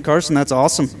man, Carson, that's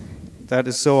awesome. That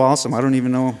is so awesome. I don't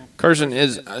even know. Carson,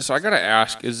 so I got to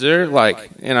ask, is there like,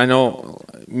 and I know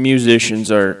musicians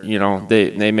are, you know,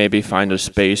 they maybe find a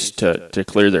space to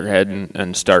clear their head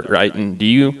and start writing. Do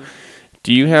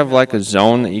you have like a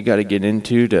zone that you got to get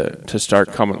into to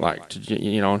start coming, like,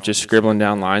 just scribbling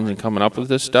down lines and coming up with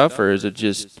this stuff? Or is it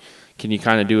just, can you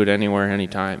kind of do it anywhere,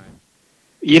 anytime?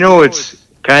 You know, it's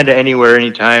kind of anywhere,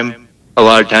 anytime. A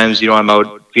lot of times, I'm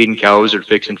out feeding cows or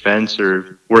fixing fence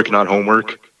or working on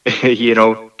homework.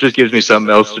 Just gives me something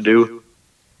else to do.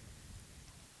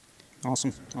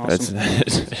 Awesome.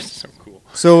 That's so cool.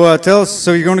 So tell us.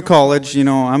 So you're going to college.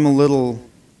 I'm a little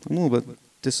bit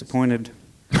disappointed,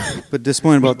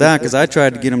 about that because I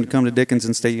tried to get him to come to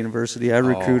Dickinson State University. I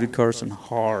recruited Carson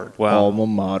hard. Well, Alma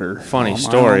mater. funny My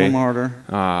story. alma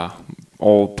mater.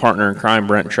 Old partner in crime,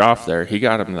 Brent Schaff. There, he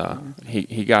got him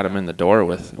he got him in the door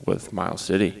with Miles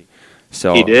City.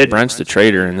 So He did. Brent's the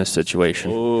traitor in this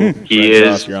situation. Ooh, He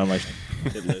is. You're on my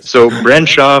hit list. So Brent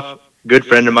Schaff, good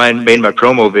friend of mine, made my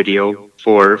promo video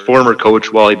for former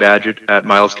coach Wally Badgett at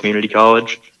Miles Community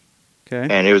College. Okay,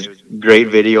 And it was a great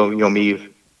video, me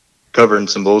covering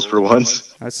some bulls for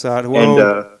once. I saw it.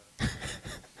 Whoa. And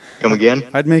come again?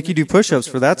 I'd make you do push-ups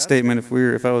for that statement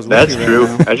if I was with That's you right true.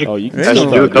 now. I should, Oh, you can I should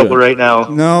still do a do couple it. right now.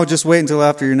 No, just wait until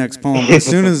after your next poem. But as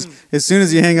soon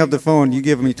as you hang up the phone, you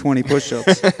give me 20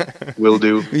 push-ups. Will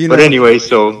do. You But know- anyway,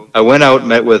 so I went out and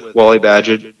met with Wally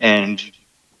Badgett, and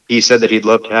he said that he'd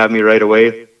love to have me right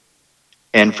away.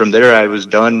 And from there, I was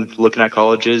done looking at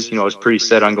colleges. I was pretty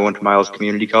set on going to Miles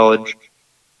Community College.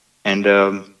 And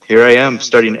here I am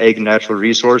studying egg and natural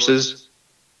resources.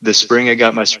 This spring, I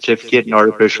got my certificate in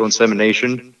artificial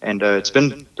insemination, and it's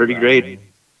been pretty great.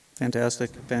 Fantastic,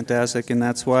 and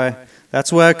that's why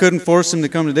I couldn't force him to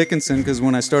come to Dickinson because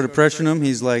when I started pressuring him,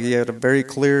 he's like he had a very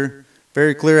clear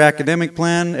academic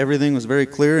plan. Everything was very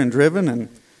clear and driven, and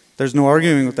there's no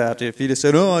arguing with that. If he just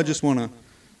said, "Oh, I just want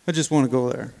to go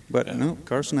there," but no,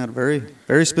 Carson had a very,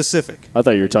 very specific. I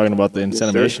thought you were talking about the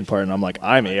insemination part, and I'm like,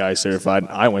 I'm AI certified.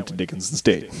 And I went to Dickinson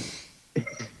State.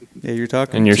 Yeah, you're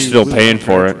talking. And you're to still Luke. paying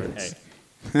for it.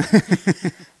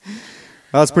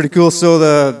 That's pretty cool. So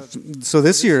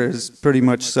this year has pretty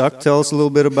much sucked. Tell us a little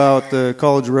bit about the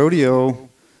college rodeo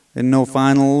and no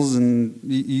finals, and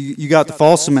you got the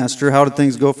fall semester. How did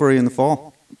things go for you in the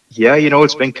fall? Yeah,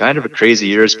 it's been kind of a crazy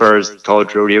year as far as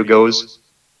college rodeo goes.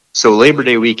 So Labor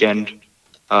Day weekend,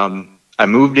 I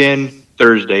moved in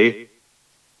Thursday.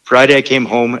 Friday I came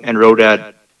home and rode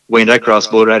at Wayne Dyke Cross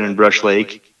Bull Ride in Brush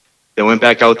Lake. Then went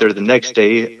back out there the next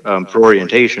day for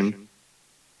orientation.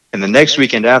 And the next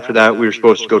weekend after that, we were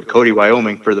supposed to go to Cody,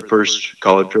 Wyoming for the first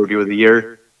college rodeo of the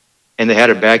year. And they had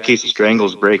a bad case of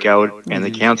strangles break out, and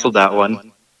they canceled that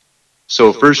one.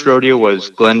 So first rodeo was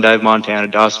Glendive, Montana,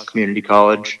 Dawson Community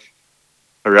College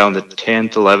around the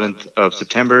 10th, 11th of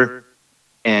September.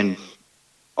 And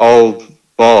all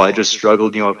fall, I just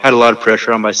struggled. I've had a lot of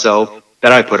pressure on myself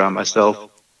that I put on myself,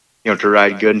 to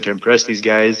ride good and to impress these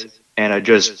guys. And I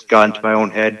just got into my own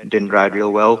head and didn't ride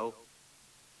real well.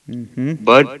 Mm-hmm.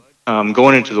 But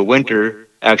going into the winter,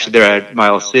 actually there at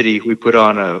Miles City, we put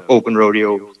on an open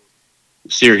rodeo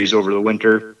series over the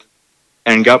winter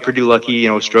and got pretty lucky,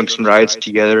 strung some rides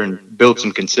together and built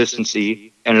some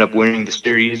consistency, ended up winning the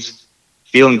series,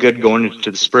 feeling good going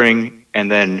into the spring, and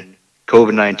then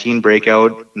COVID-19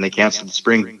 breakout, and they canceled the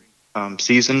spring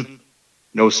season.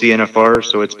 No CNFR,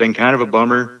 so it's been kind of a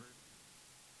bummer,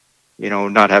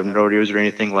 not having rodeos or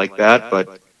anything like that,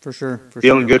 but For sure.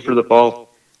 feeling good for the fall.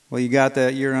 Well, you got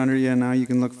that year under you, and now you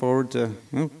can look forward to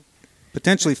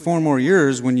potentially 4 more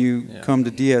years when you come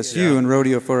to DSU and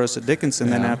rodeo for us at Dickinson.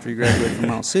 Then after you graduate from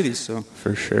Miles City, so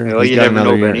For sure. Well, He's you got never know,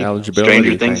 another year in Benny. eligibility.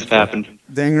 Stranger things have thankfully. happened.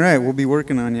 dang right, we'll be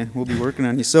working on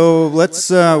you. So let's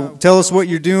tell us what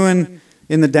you're doing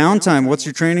in the downtime. What's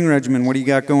your training regimen? What do you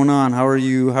got going on? How are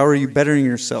you bettering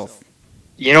yourself?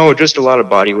 Just a lot of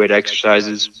body weight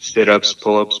exercises, sit-ups,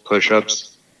 pull-ups,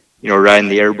 push-ups, riding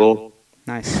the air bull.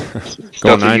 Nice. Stuff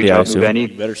that 90, you I taught me, assume. Benny.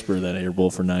 You better spur that air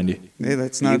bowl for 90. Hey,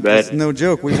 that's bet. no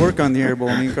joke. We work on the air bowl.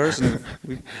 Me and Carson,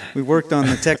 we worked on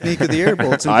the technique of the air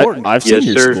bowl. It's I, important. I've seen Yes,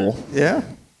 your sir. school. Yeah,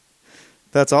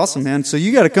 that's awesome, man. So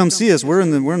you got to come see us. We're in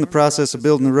the process of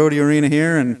building the rodeo arena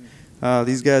here, and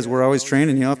these guys, we're always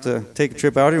training. You'll have to take a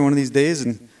trip out here one of these days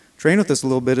and train with us a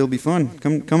little bit. It'll be fun.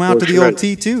 Come out For to the sure. old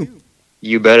T2.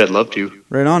 You bet, I'd love to.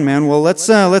 Right on, man. Well, let's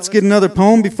get another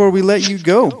poem before we let you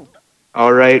go.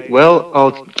 All right. Well,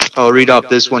 I'll read off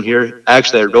this one here.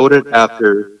 Actually, I wrote it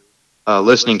after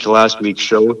listening to last week's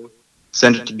show.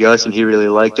 Sent it to Gus, and he really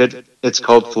liked it. It's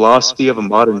called Philosophy of a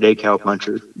Modern-Day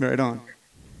Cowpuncher. Right on.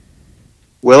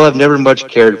 Well, I've never much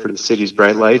cared for the city's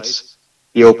bright lights.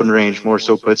 The open range more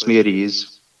so puts me at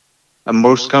ease. I'm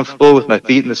most comfortable with my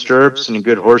feet in the stirrups and a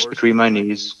good horse between my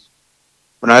knees.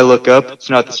 When I look up, it's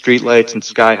not the streetlights and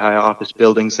sky-high office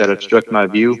buildings that obstruct my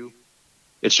view.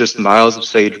 It's just the miles of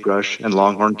sagebrush and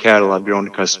longhorn cattle I've grown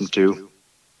accustomed to.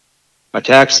 My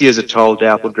taxi is a tall,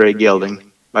 dappled gray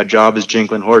gelding. My job is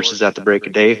jingling horses at the break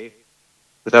of day.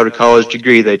 Without a college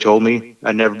degree, they told me,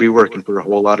 I'd never be working for a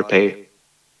whole lot of pay.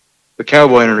 But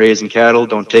cowboying and raising cattle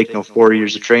don't take no 4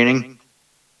 years of training.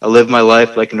 I live my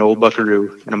life like an old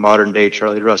buckaroo in a modern-day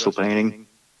Charlie Russell painting.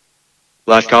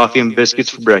 Black coffee and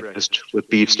biscuits for breakfast, with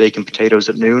beefsteak and potatoes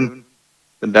at noon.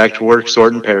 Then back to work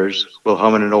sorting pears, while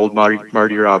humming an old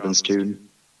Marty Robbins tune.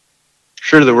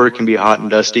 Sure, the work can be hot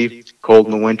and dusty, cold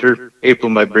in the winter. April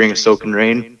might bring a soaking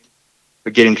rain.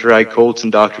 But getting to ride colts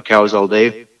and doctor cows all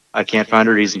day, I can't find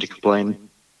a reason to complain.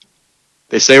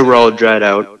 They say we're all dried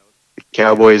out. The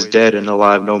cowboy is dead and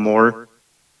alive no more.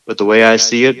 But the way I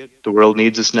see it, the world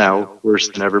needs us now, worse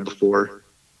than ever before.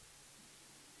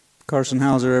 Carson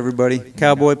Hauser, everybody.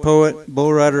 Cowboy poet,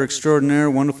 bull rider extraordinaire,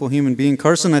 wonderful human being.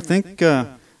 Carson, I think we're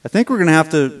going to have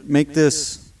to make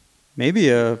this maybe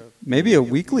a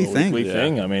weekly thing. Weekly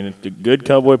thing. I mean, the good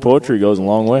cowboy poetry goes a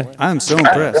long way. I am so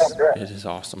impressed. It is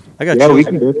awesome. I got Yeah, chills. we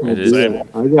can definitely It is. do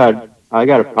that. I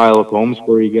got a pile of poems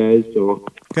for you guys, so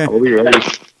Okay. I'll be ready.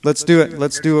 Let's do it.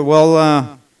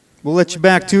 Well, we'll let you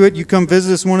back to it. You come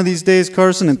visit us one of these days,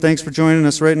 Carson, and thanks for joining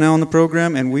us right now on the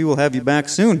program, and we will have you back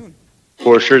soon.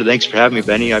 For sure. Thanks for having me,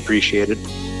 Benny. I appreciate it.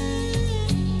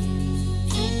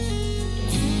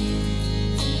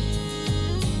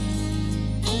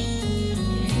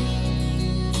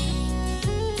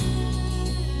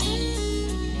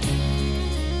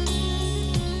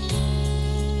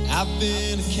 I've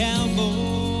been a cowboy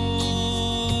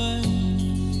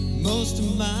most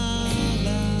of my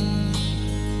life.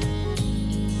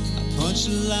 I punched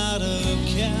a lot of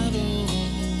cattle,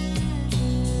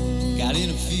 got in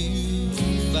a few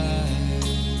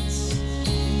fights,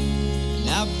 and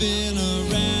I've been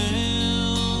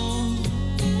around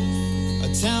a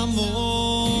town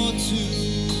or two.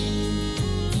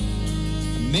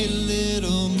 I made a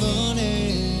little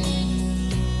money,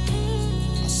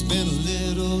 I spent a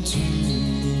little too.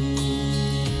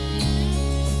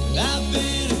 But I've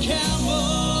been a cowboy,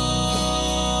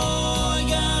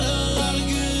 got a lot of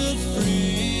good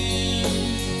friends,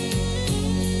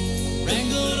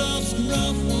 wrangled up some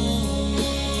rough ones,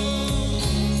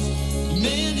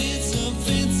 mended some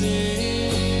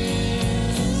fences,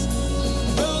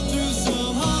 rode through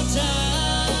some hard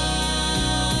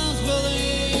times. Well,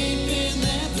 they ain't been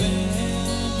that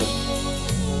bad.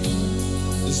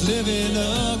 Just living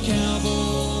a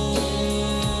cowboy,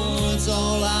 it's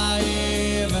all I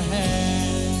ever had.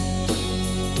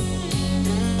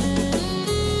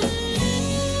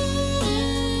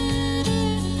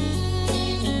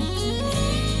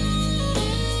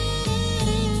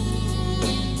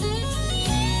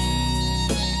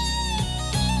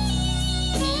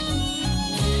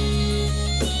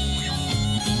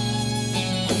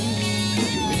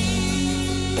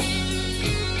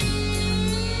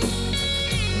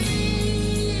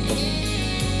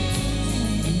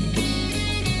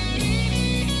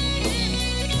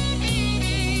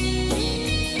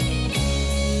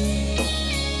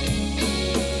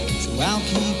 So I'll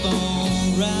keep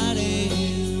on riding,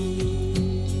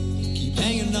 keep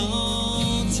hanging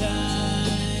on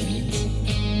tight.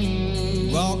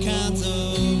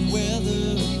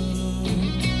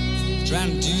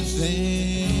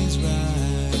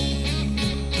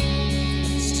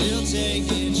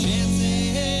 taking chances,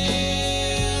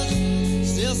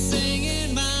 still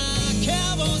singing my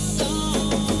cowboy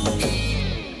song,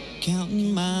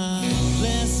 counting my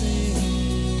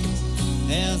blessings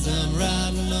as I'm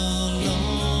riding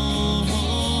along.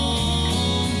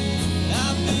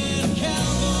 I've been a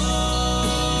cowboy,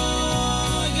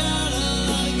 got a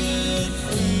lot of good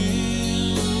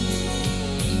friends,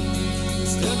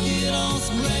 stuck it on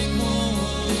some great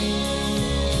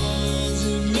ones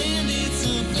who mended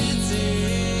some fences,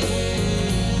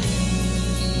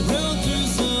 rode through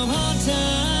some hard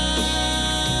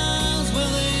times.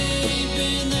 Well, they ain't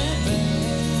been that bad.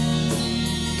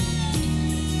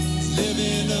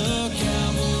 Living a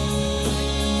cowboy's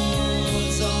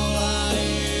all I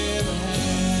ever had.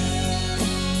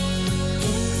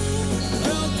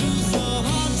 Rode through some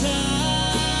hard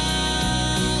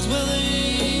times. Well, they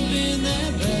ain't been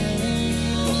that bad.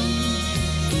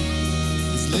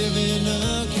 It's living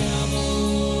a cowboy's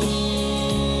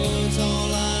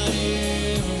all I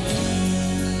ever had.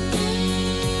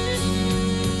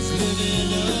 It's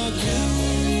living a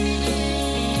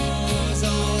cowboy's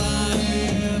all I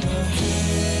ever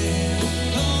had.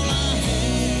 All I had.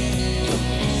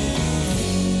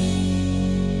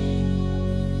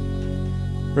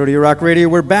 Rodeo Rock Radio,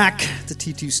 we're back at the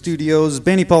T2 Studios.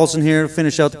 Benny Paulson here to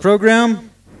finish out the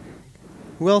program.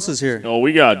 Who else is here? Oh,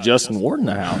 we got Justin Ward in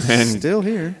the house. Still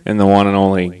here. And the one and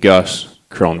only Gus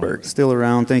Kronberg. Still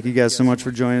around. Thank you guys so much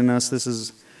for joining us.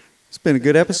 It's been a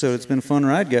good episode. It's been a fun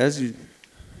ride, guys. You're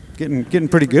getting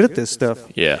pretty good at this stuff.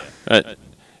 Yeah.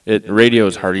 Radio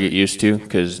is hard to get used to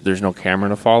because there's no camera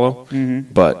to follow.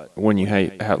 Mm-hmm. But when you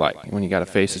when you got a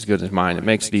face as good as mine, it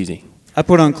makes it easy. I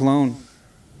put on cologne.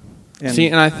 And See,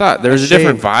 and I thought there was a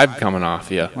different vibe coming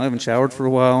off you. I haven't showered for a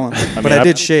while, but I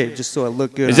did shave just so I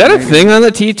look good. Is that a thing on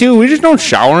the T2? We just don't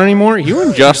shower anymore. You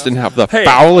and Justin have the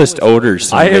foulest odors.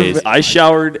 Some days. I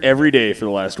showered every day for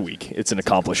the last week. It's an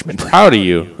accomplishment. Proud of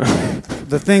you.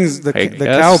 The things, the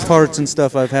cow parts and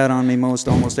stuff I've had on me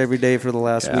almost every day for the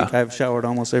last week. I've showered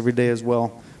almost every day as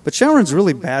well. But showering's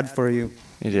really bad for you.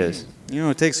 It is. You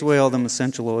know, it takes away all them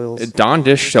essential oils. Dawn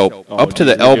dish soap up to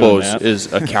the elbows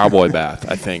is a cowboy bath,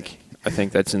 I think. I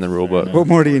think that's in the rule book. What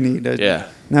more do you need? Yeah.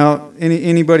 Now,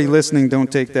 anybody listening,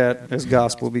 don't take that as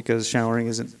gospel because showering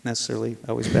isn't necessarily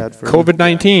always bad for you.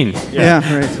 COVID-19. Yeah,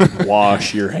 right.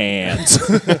 Wash your hands.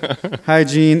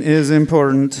 Hygiene is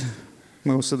important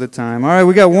most of the time. All right,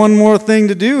 we got one more thing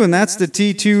to do, and that's the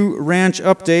T2 Ranch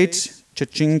update.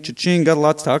 Cha-ching, cha-ching. Got a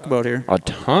lot to talk about here. A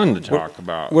ton to talk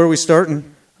about. Where are we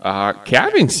starting?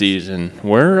 Calving season.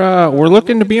 We're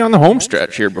looking to be on the home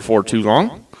stretch here before too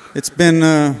long. It's been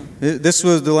the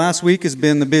last week has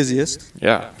been the busiest.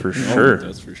 Yeah, for sure.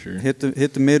 That's for sure. Hit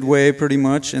the midway pretty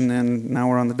much, and then now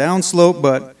we're on the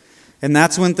downslope. And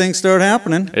that's when things start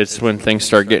happening. It's when things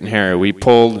start getting hairy. We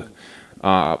pulled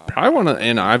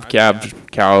I've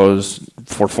calved cows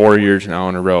for 4 years now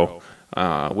in a row.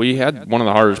 We had one of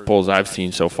the hardest pulls I've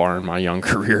seen so far in my young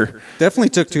career.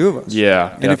 Definitely took two of us.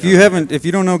 Yeah. And if you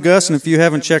don't know Gus, and if you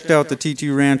haven't checked out the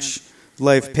T2 Ranch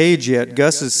Life page yet,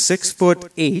 Gus is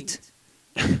 6'8".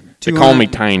 They call me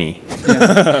Tiny.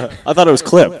 Yeah. I thought it was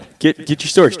Clip. Get your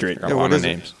story straight. A lot of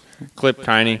names. Clip,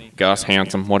 Tiny, Gus,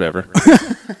 Handsome, whatever.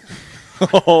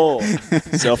 Oh,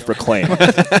 self-proclaimed.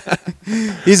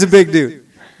 He's a big dude.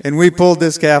 And we pulled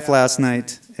this calf last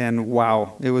night, and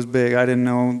wow, it was big. I didn't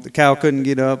know. The cow couldn't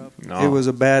get up. No. It was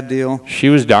a bad deal. She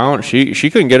was down. She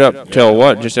couldn't get up till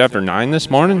what, just after 9 this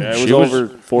morning? Yeah, it was over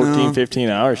 14, 15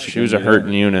 hours. She was a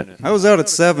hurting unit. I was out at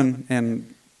 7,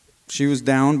 and she was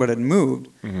down, but had moved.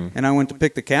 Mm-hmm. And I went to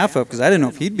pick the calf up because I didn't know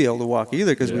if he'd be able to walk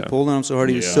either because we pulled on him so hard.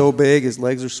 He was so big. His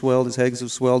legs are swelled. His legs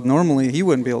have swelled. Normally, he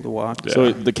wouldn't be able to walk. Yeah.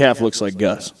 So the calf looks like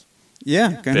Gus.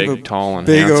 Yeah, kind big, of a tall, and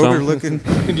big handsome. ogre looking.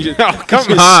 Oh,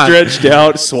 come on, stretched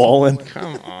out, swollen.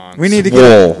 Come on. We need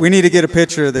to get a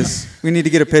picture of this. We need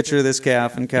to get a picture of this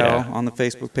calf and cow on the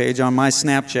Facebook page. On my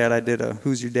Snapchat, I did a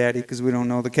 "Who's Your Daddy?" because we don't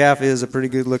know. The calf is a pretty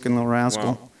good looking little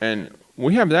rascal. Wow. And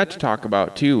we have that to talk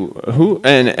about too.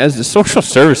 And as the social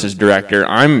services director,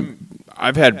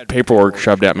 I've had paperwork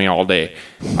shoved at me all day.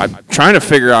 I'm trying to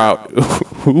figure out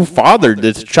who fathered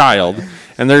this child.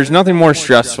 And there's nothing more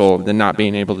stressful than not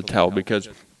being able to tell because,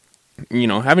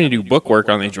 having to do bookwork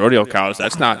on these rodeo cows,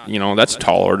 that's not, that's a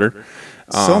tall order.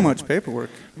 So much paperwork.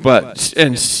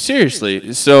 And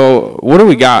seriously, so what do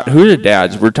we got? Who are the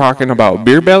dads? We're talking about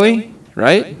Beer Belly,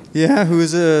 right? Yeah,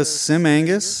 who's a Sim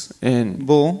Angus and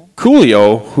bull.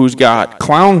 Coolio, who's got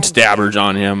clown stabbers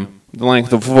on him, the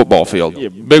length of a football field. Yeah,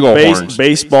 big old horns.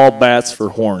 Baseball bats for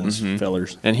horns,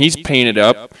 fellers. And he's painted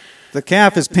up. The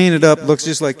calf is painted up, looks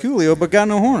just like Coolio, but got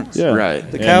no horns. Yeah. Right.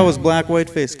 The cow is black,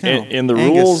 white-faced cow. In the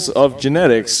Angus. rules of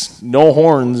genetics, no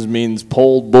horns means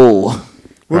polled bull.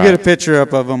 We'll get a picture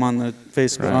up of them on the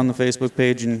Facebook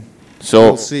page, and So,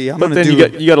 we'll see. I'm But gonna then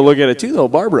do. you got to look at it too, though.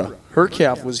 Barbara, her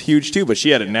calf was huge too, but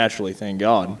she had it naturally. Thank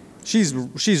God. She's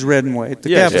red and white. The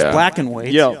Yeah, calf is yeah. black and white.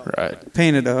 Yeah. right.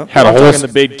 Painted up. Had a I'm whole talking the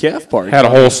big calf part. had a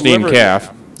Holstein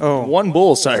calf. Oh, One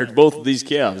bull sired both of these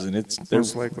calves, and they're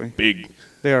most likely. big.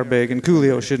 They are big, and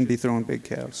Coolio shouldn't be throwing big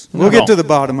calves. We'll get to the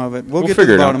bottom of it. We'll get to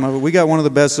figure the it out. bottom of it. We got one of the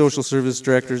best social service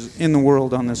directors in the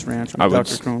world on this ranch, I would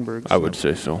Dr. Kronberg. I would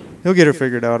say so. He'll get her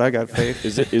figured out. I got faith.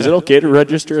 Is it okay to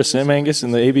register a Sim Angus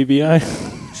in the ABBI?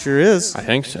 Sure is. I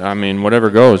think so. I mean, whatever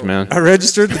goes, man. I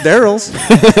registered the Darrells.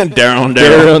 Daryl and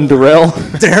Darrell and Darrell.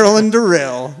 Daryl and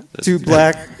Darrell. Two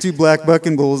black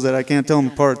bucking bulls that I can't tell them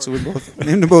apart, so we both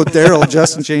named them both Daryl.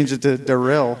 Justin changed it to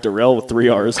Darrell. Darrell with 3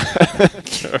 R's.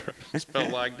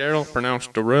 Spelled like Daryl,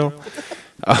 pronounced Daryl. So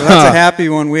that's a happy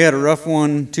one. We had a rough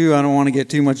one too. I don't want to get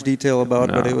too much detail about,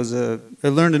 but it was I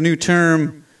learned a new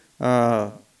term.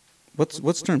 What's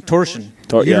the term? Torsion.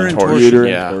 Uterine torsion. Uterine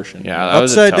Yeah, torsion. yeah, that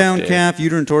was a Upside tough down day. calf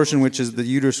uterine torsion, which is the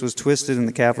uterus was twisted and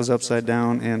the calf was upside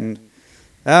down. And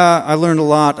I learned a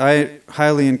lot. I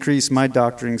highly increased my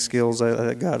doctoring skills.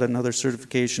 I got another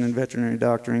certification in veterinary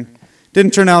doctoring.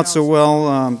 Didn't turn out so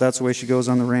well. That's the way she goes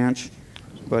on the ranch.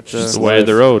 But Just the way of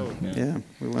the road. yeah,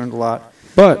 we learned a lot.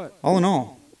 But All in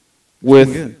all,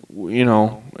 with good.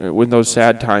 with those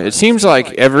sad times, it seems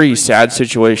like every sad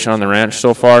situation on the ranch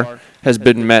so far has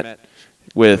been met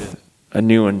with a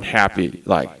new and happy,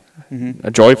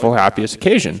 a joyful, happiest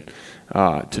occasion.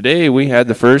 Today we had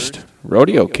the first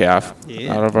rodeo calf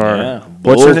out of our Yeah,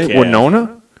 what's her bull name? calf.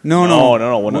 Winona.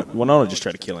 no. Winona just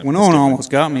tried to kill him. Winona almost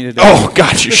got me today. Oh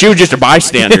gosh, she was just a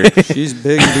bystander. She's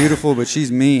big and beautiful, but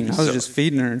she's mean. I was just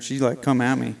feeding her, and she come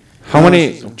at me. How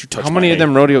many touch how my many of hay.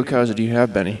 them rodeo cows do you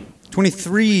have, Benny?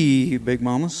 23 big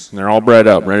mamas. And they're all bred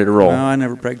up, ready to roll. No, I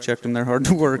never preg checked them. They're hard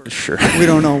to work. Sure. We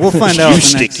don't know. We'll find out. You the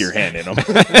stick next, your hand in them.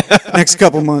 next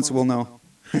couple months. We'll know.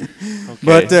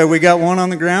 But we got one on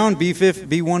the ground.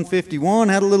 B151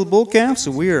 had a little bull calf,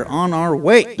 so we are on our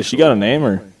way. Does she got a name,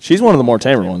 or she's one of the more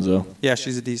tamer ones though? Yeah,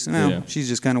 she's a decent. No, Yeah. she's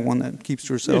just kind of one that keeps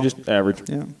to Yeah, herself. just average.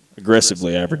 Yeah.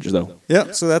 Aggressively average though.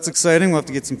 Yep. So that's exciting. We'll have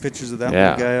to get some pictures of that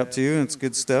Yeah. little guy up too. It's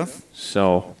good stuff.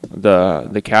 So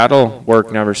the cattle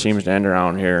work never seems to end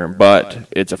around here, but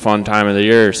it's a fun time of the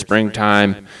year,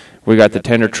 springtime. We got the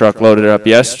tender truck loaded up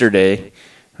yesterday.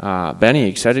 Benny,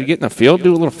 excited to get in the field,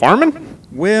 do a little farming?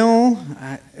 Well,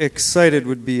 excited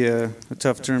would be a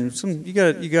tough term. You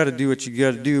got to do what you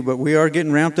got to do, but we are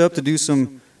getting ramped up to do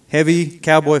some heavy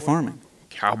cowboy farming.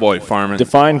 Cowboy farming.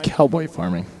 Define cowboy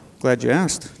farming. Glad you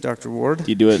asked, Dr. Ward.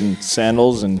 Do you do it in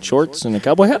sandals and shorts and a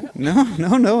cowboy hat?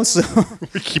 No. So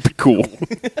Keep it cool.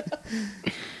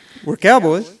 we're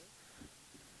cowboys,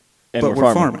 And but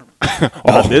we're farming.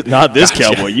 Not this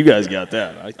cowboy. You guys got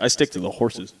that. I stick to the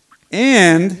horses.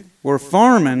 And we're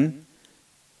farming,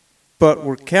 but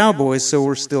we're cowboys, so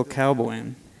we're still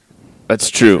cowboying. That's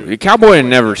true. The cowboying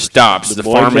never stops. The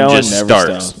boy farming cowing just never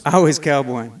starts. stops. Always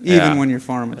cowboying, even Yeah. when you're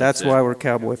farming. That's why we're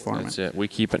cowboy farming. That's it. We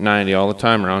keep it 90 all the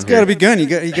time around Got to here. be good.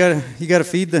 You got to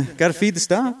feed the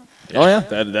stock. Oh yeah,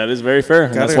 that is very fair.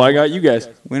 And that's Gotta- why I got you guys.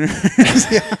 Winner.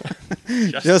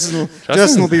 Yeah.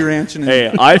 Justin will be ranching.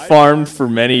 Hey, I farmed for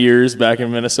many years back in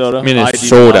Minnesota.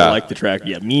 Minnesota. I do not like the track.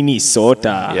 Yeah,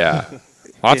 Minnesota. Yeah.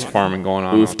 Lots of farming going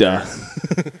on. out there.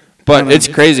 Oofda. But it's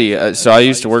crazy. So I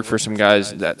used to work for some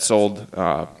guys that sold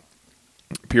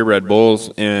purebred bulls,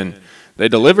 and they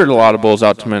delivered a lot of bulls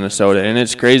out to Minnesota. And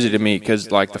it's crazy to me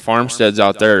because like the farmsteads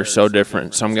out there are so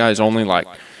different. Some guys only like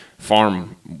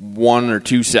farm 1 or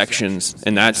 2 sections,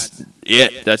 and that's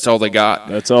it. That's all they got.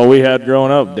 That's all we had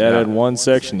growing up. Dad had one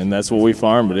section, and that's what we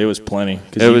farmed, but it was plenty.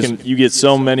 Because you get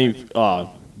so many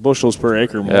bushels per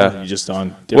acre more. Yeah. You just on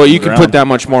different Well, you can ground. put that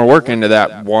much more work into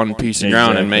that one piece of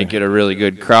ground and Exactly. make it a really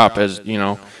good crop. As you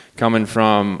know, coming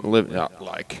from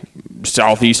like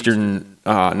southeastern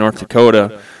North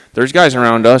Dakota, there's guys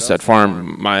around us that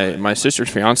farm. My sister's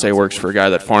fiance works for a guy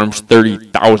that farms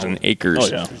 30,000 acres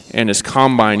Oh, yeah. and is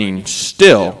combining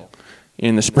still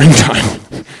in the springtime.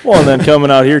 Well, and then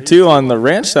coming out here too on the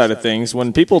ranch side of things,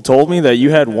 when people told me that you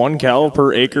had 1 cow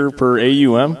per acre per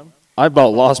AUM, I about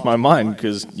lost my mind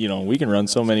because we can run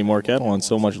so many more cattle on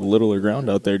so much littler ground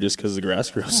out there just because the grass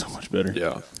grows so much better.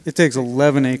 Yeah. It takes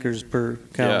 11 acres per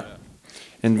cow. Yeah.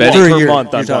 And Well, Benny, Per per year. month,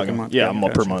 You're I'm talking talking. month. Yeah, Yeah,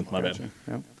 per gotcha. month. My bad.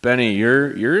 Yep. Benny,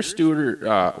 you're a steward.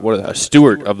 A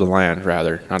steward of the land,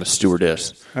 rather, not a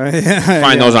stewardess. Yeah,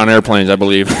 Find those on airplanes, I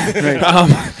believe.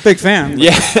 Big fan.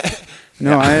 Yeah.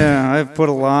 No, I've put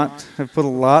a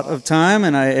lot of time,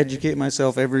 and I educate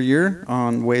myself every year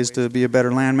on ways to be a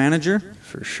better land manager.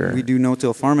 For sure. We do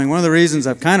no-till farming. One of the reasons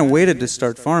I've kind of waited to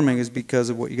start farming is because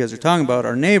of what you guys are talking about.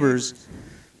 Our neighbors,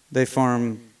 they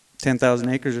farm 10,000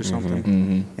 acres or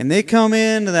something, and they come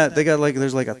into that. They got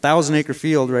there's like a 1,000-acre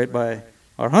field right by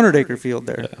our 100-acre field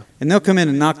there, and they'll come in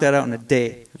and knock that out in a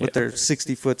day with their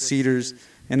 60-foot seeders.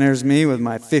 And there's me with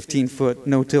my 15-foot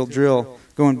no-till drill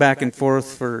going back and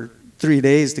forth for 3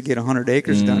 days to get 100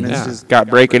 acres done. It's just got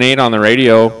Breaking 8 on the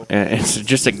radio, and it's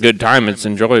just a good time. It's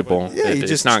enjoyable. Yeah, you it's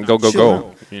just not go.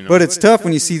 You know? But it's tough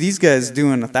when you see these guys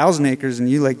doing 1,000 acres and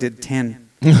you did 10.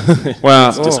 Well,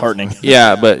 It's disheartening.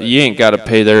 yeah, but you ain't got to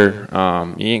pay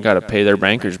their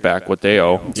bankers back what they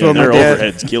owe. Yeah, So their my dad-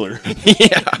 overhead's killer.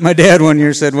 My dad one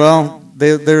year said, "Well,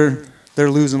 they're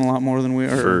losing a lot more than we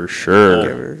are." For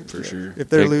sure. For sure. If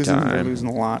they're Big losing, they're time. losing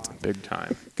a lot. Big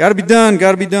time. Got to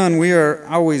be done. We are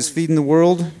always feeding the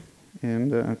world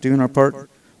and doing our part,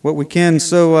 what we can.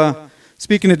 So,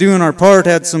 speaking of doing our part,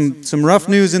 had some rough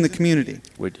news in the community.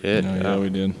 We did. Yeah, we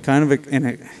did. Kind of,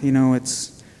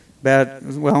 it's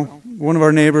bad. Well, one of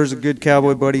our neighbors, a good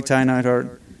cowboy buddy, Ty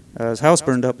Neidhart, his house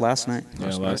burned up last night.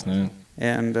 Yeah, last night.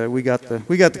 And we got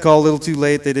the call a little too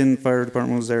late. Fire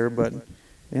department was there,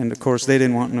 and of course they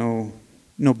didn't want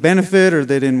no benefit, or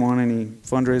they didn't want any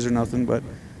fundraiser, nothing. But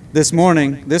this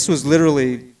morning, this was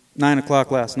literally 9 o'clock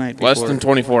last night. Less than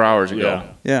 24 hours ago.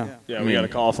 Yeah. Yeah. Yeah, we got a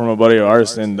call from a buddy of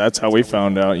ours, and that's how we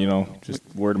found out, just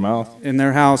word of mouth. In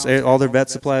their house, all their vet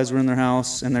supplies were in their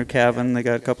house, and their cabin. They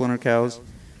got a couple hundred cows.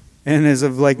 And as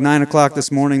of 9 o'clock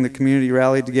this morning, the community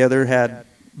rallied together, had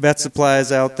vet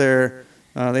supplies out there.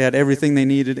 They had everything they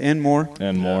needed and more.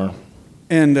 And more.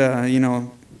 And,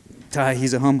 Ty,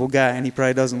 he's a humble guy, and he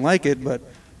probably doesn't like it, but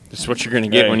That's what you're going to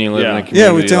get when you live in a community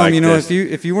yeah, we tell like him, this.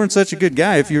 if you weren't such a good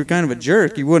guy, if you were kind of a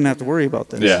jerk, you wouldn't have to worry about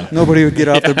this. Yeah. Nobody would get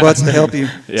off their butts to help you.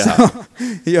 Yeah. So,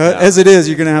 as it is,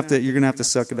 you're gonna have to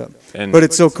suck it up. And- but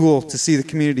it's so cool to see the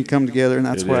community come together, and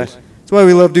that's It why is. that's why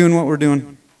we love doing what we're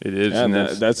doing. It is. Yeah, and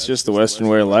and that's just the Western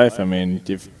way of life. I mean,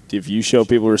 if you show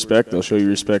people respect, they'll show you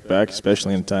respect back,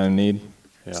 especially in a time of need.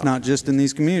 It's not just in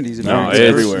these communities. It's No, it's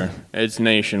everywhere. It's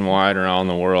nationwide around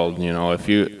the world.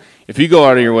 If you go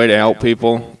out of your way to help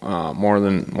people more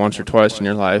than once or twice in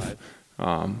your life,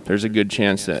 there's a good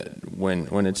chance that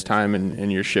when it's time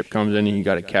and your ship comes in and you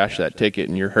got to cash that ticket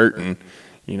and you're hurting,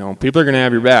 people are going to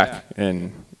have your back,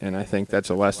 and I think that's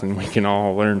a lesson we can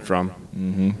all learn from.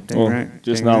 Dang Well, right.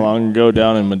 just Dang not right. long ago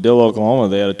down in Medill, Oklahoma,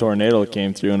 they had a tornado that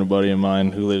came through, and a buddy of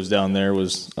mine who lives down there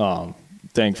was,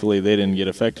 thankfully, they didn't get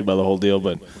affected by the whole deal,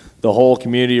 but the whole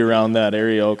community around that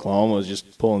area, Oklahoma, was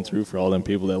just pulling through for all them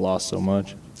people that lost so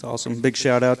much. It's awesome. Big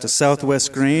shout out to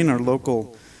Southwest Grain, our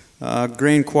local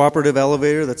grain cooperative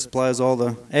elevator that supplies all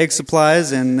the egg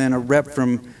supplies, and then a rep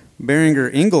from Beringer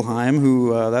Ingelheim,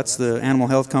 who that's the animal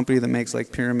health company that makes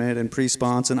Pyramid and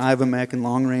Presponse and Ivamec and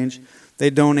Long Range. They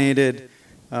donated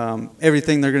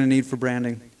everything they're going to need for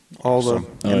branding.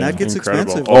 And that gets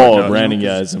Incredible. expensive. Oh, branding,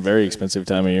 yeah, it's a very expensive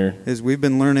time of year. As we've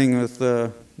been learning with,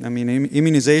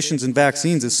 immunizations and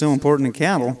vaccines is so important in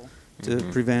cattle to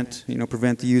prevent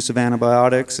the use of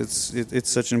antibiotics. It's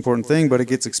such an important thing, but it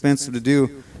gets expensive to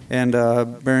do. And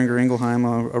Beringer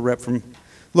Ingelheim, a rep from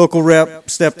local rep,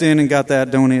 stepped in and got that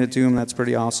donated to him. That's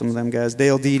pretty awesome. Them guys.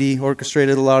 Dale Deedy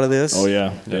orchestrated a lot of this. Oh,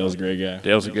 yeah, Dale's a great guy.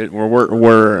 Dale's a good.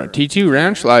 We're T2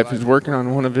 Ranch Life is working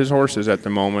on one of his horses at the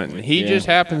moment, and he just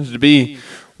happens to be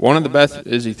one of the best.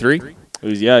 Is he 3?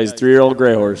 He's a 3-year-old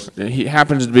gray horse. He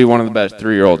happens to be one of the best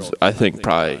 3-year-olds I think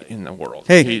probably in the world.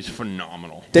 Hey. He's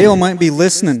phenomenal. Dale might be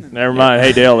listening. Never mind.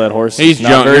 Hey, Dale, that horse. He's not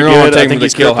junk. very You're gonna good. take I him think to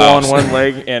he's the kill crippled on house. one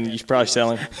leg, and you should probably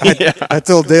sell him. I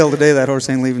told Dale today that horse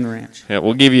ain't leaving the ranch. Yeah,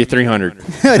 we'll give you 300.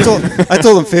 I told him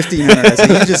 1,500. I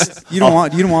said, you don't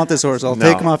want this horse. I'll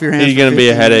take him off your hands. He's for going to be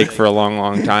a 1,500. headache for a long,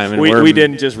 long time. And We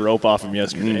didn't just rope off him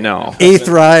yesterday. No.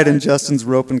 8th ride, and Justin's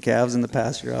roping calves in the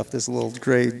pasture off this little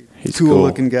gray, He's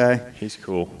cool-looking guy. He's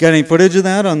cool. Got any footage of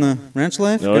that on the Ranch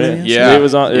Life? Oh, Got yeah. any? Yeah. It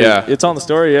was on, Yeah. It's on the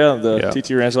story, the Yeah.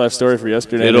 TT Ranch Life story for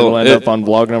yesterday. It'll- It'll end up on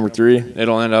vlog number 3.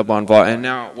 It'll end up on vlog. And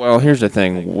now, well, here's the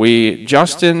thing.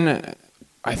 Justin,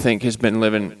 I think, has been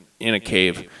living in a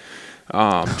cave.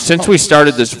 Since we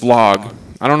started this vlog,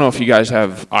 I don't know if you guys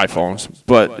have iPhones,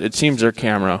 but it seems their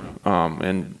camera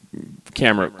and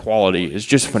camera quality is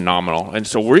just phenomenal. And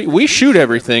so we shoot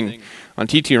everything on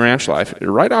TT Ranch Life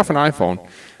right off an iPhone.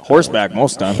 Horseback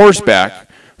most of the time. Horseback,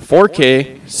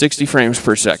 4K, 60 frames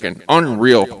per second,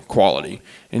 unreal quality.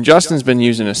 And Justin's been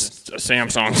using a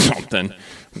Samsung something,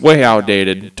 way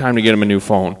outdated. Time to get him a new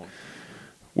phone.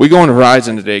 We going to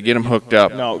Verizon today. Get them hooked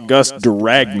up. No, Gus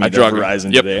dragged me to drug him.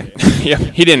 Verizon Yep. today. Yep,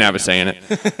 he didn't have a say in it.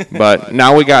 But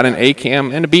now we got an A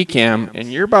cam and a B cam,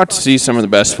 and you're about to see some of the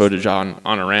best footage on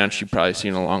a ranch you've probably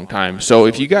seen in a long time. So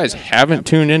if you guys haven't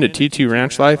tuned into T2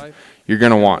 Ranch Life, you're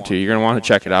going to want to. You're going to want to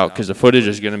check it out because the footage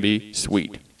is going to be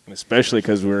sweet. Especially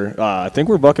because I think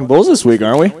we're bucking bulls this week,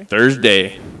 aren't we?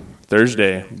 Thursday,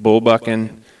 bull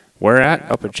bucking. Where at?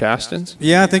 Up at Chasten's?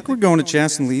 Yeah, I think we're going to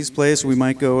Chasten Lee's place. We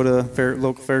might go to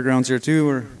local fairgrounds here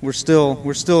too. We're still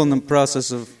in the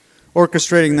process of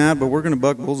orchestrating that, but we're going to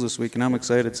buck bulls this week, and I'm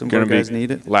excited. Some of our guys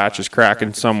need it. Latch is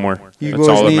cracking somewhere. You That's boys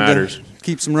all that need matters. to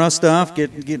keep some rust off.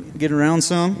 Get around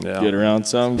some. Yeah. Get around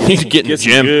some. Need to get in the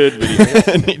some gym. Good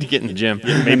videos. Need to get in the gym.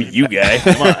 Maybe you guy.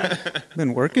 Come on.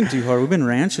 Been working too hard. We've been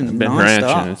ranching nonstop.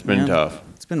 Ranching. It's been tough.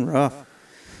 It's been rough.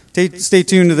 Stay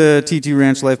tuned to the T2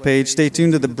 Ranch Life page. Stay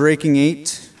tuned to the Breaking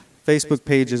 8 Facebook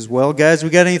page as well. Guys, we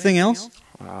got anything else?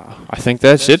 I think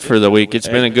that's it for the week. It's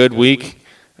been a good week.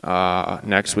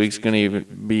 Next week's going to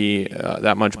even be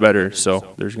that much better,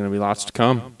 so there's going to be lots to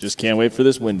come. Just can't wait for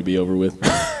this win to be over with.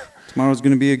 Tomorrow's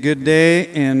going to be a good day,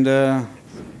 and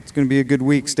it's going to be a good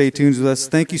week. Stay tuned with us.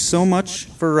 Thank you so much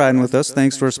for riding with us.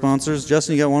 Thanks to our sponsors.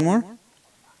 Justin, you got one more?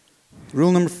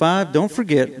 Rule number 5, don't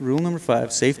forget, rule number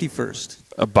 5, safety first.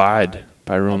 Abide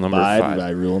by rule number 5. By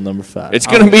rule number 5. It's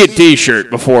going to be a T-shirt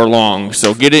before long,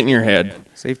 so get it in your head.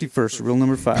 Safety first, rule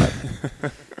number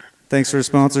 5. Thanks to our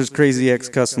sponsors, Crazy X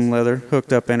Custom Leather,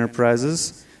 Hooked Up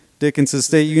Enterprises, Dickinson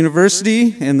State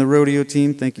University, and the rodeo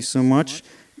team. Thank you so much.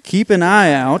 Keep an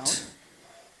eye out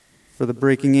for the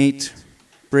Breaking 8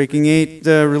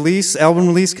 album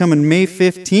release coming May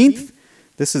 15th.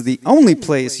 This is the only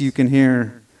place you can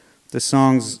hear the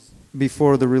songs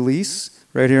before the release,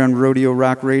 right here on Rodeo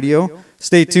Rock Radio.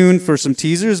 Stay tuned for some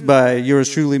teasers by yours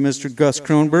truly, Mr. Gus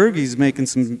Kronberg. He's making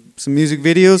some music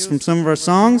videos from some of our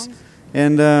songs,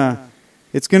 and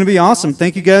it's going to be awesome.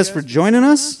 Thank you guys for joining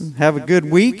us. Have a good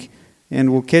week,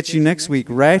 and we'll catch you next week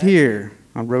right here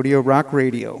on Rodeo Rock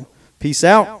Radio. Peace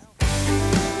out.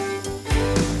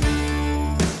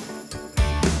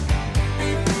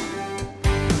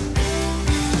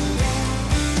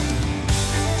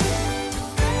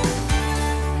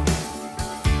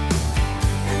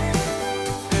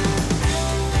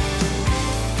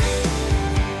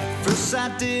 First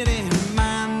I didn't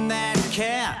mind that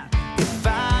cat. If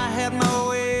I had my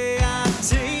way, I'd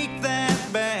take that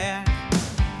back.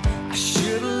 I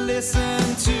should've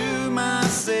listened to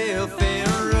myself and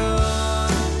run.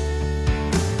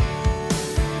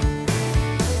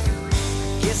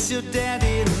 Guess your dad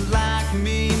didn't like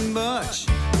me much.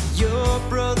 Your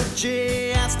brother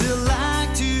Jay, I still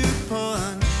like to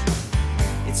punch.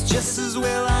 It's just as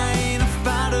well I ain't a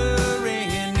fighter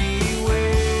anyway.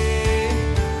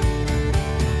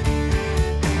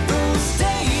 Those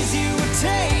days you were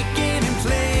taking and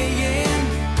playing,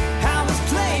 I was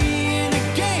playing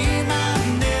a game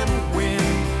I'd never win.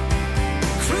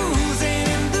 Cruising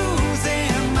and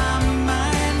losing my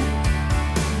mind,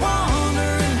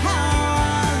 wondering how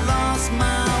I lost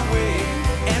my way.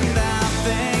 And I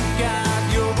thank God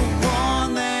you're the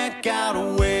one that got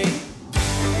away.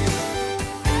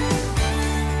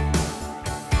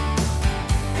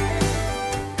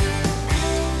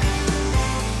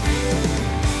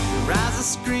 Your eyes are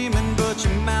screaming, but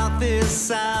your mouth is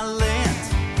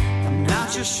silent. I'm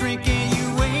not your shrinking,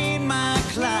 you ain't my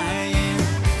client.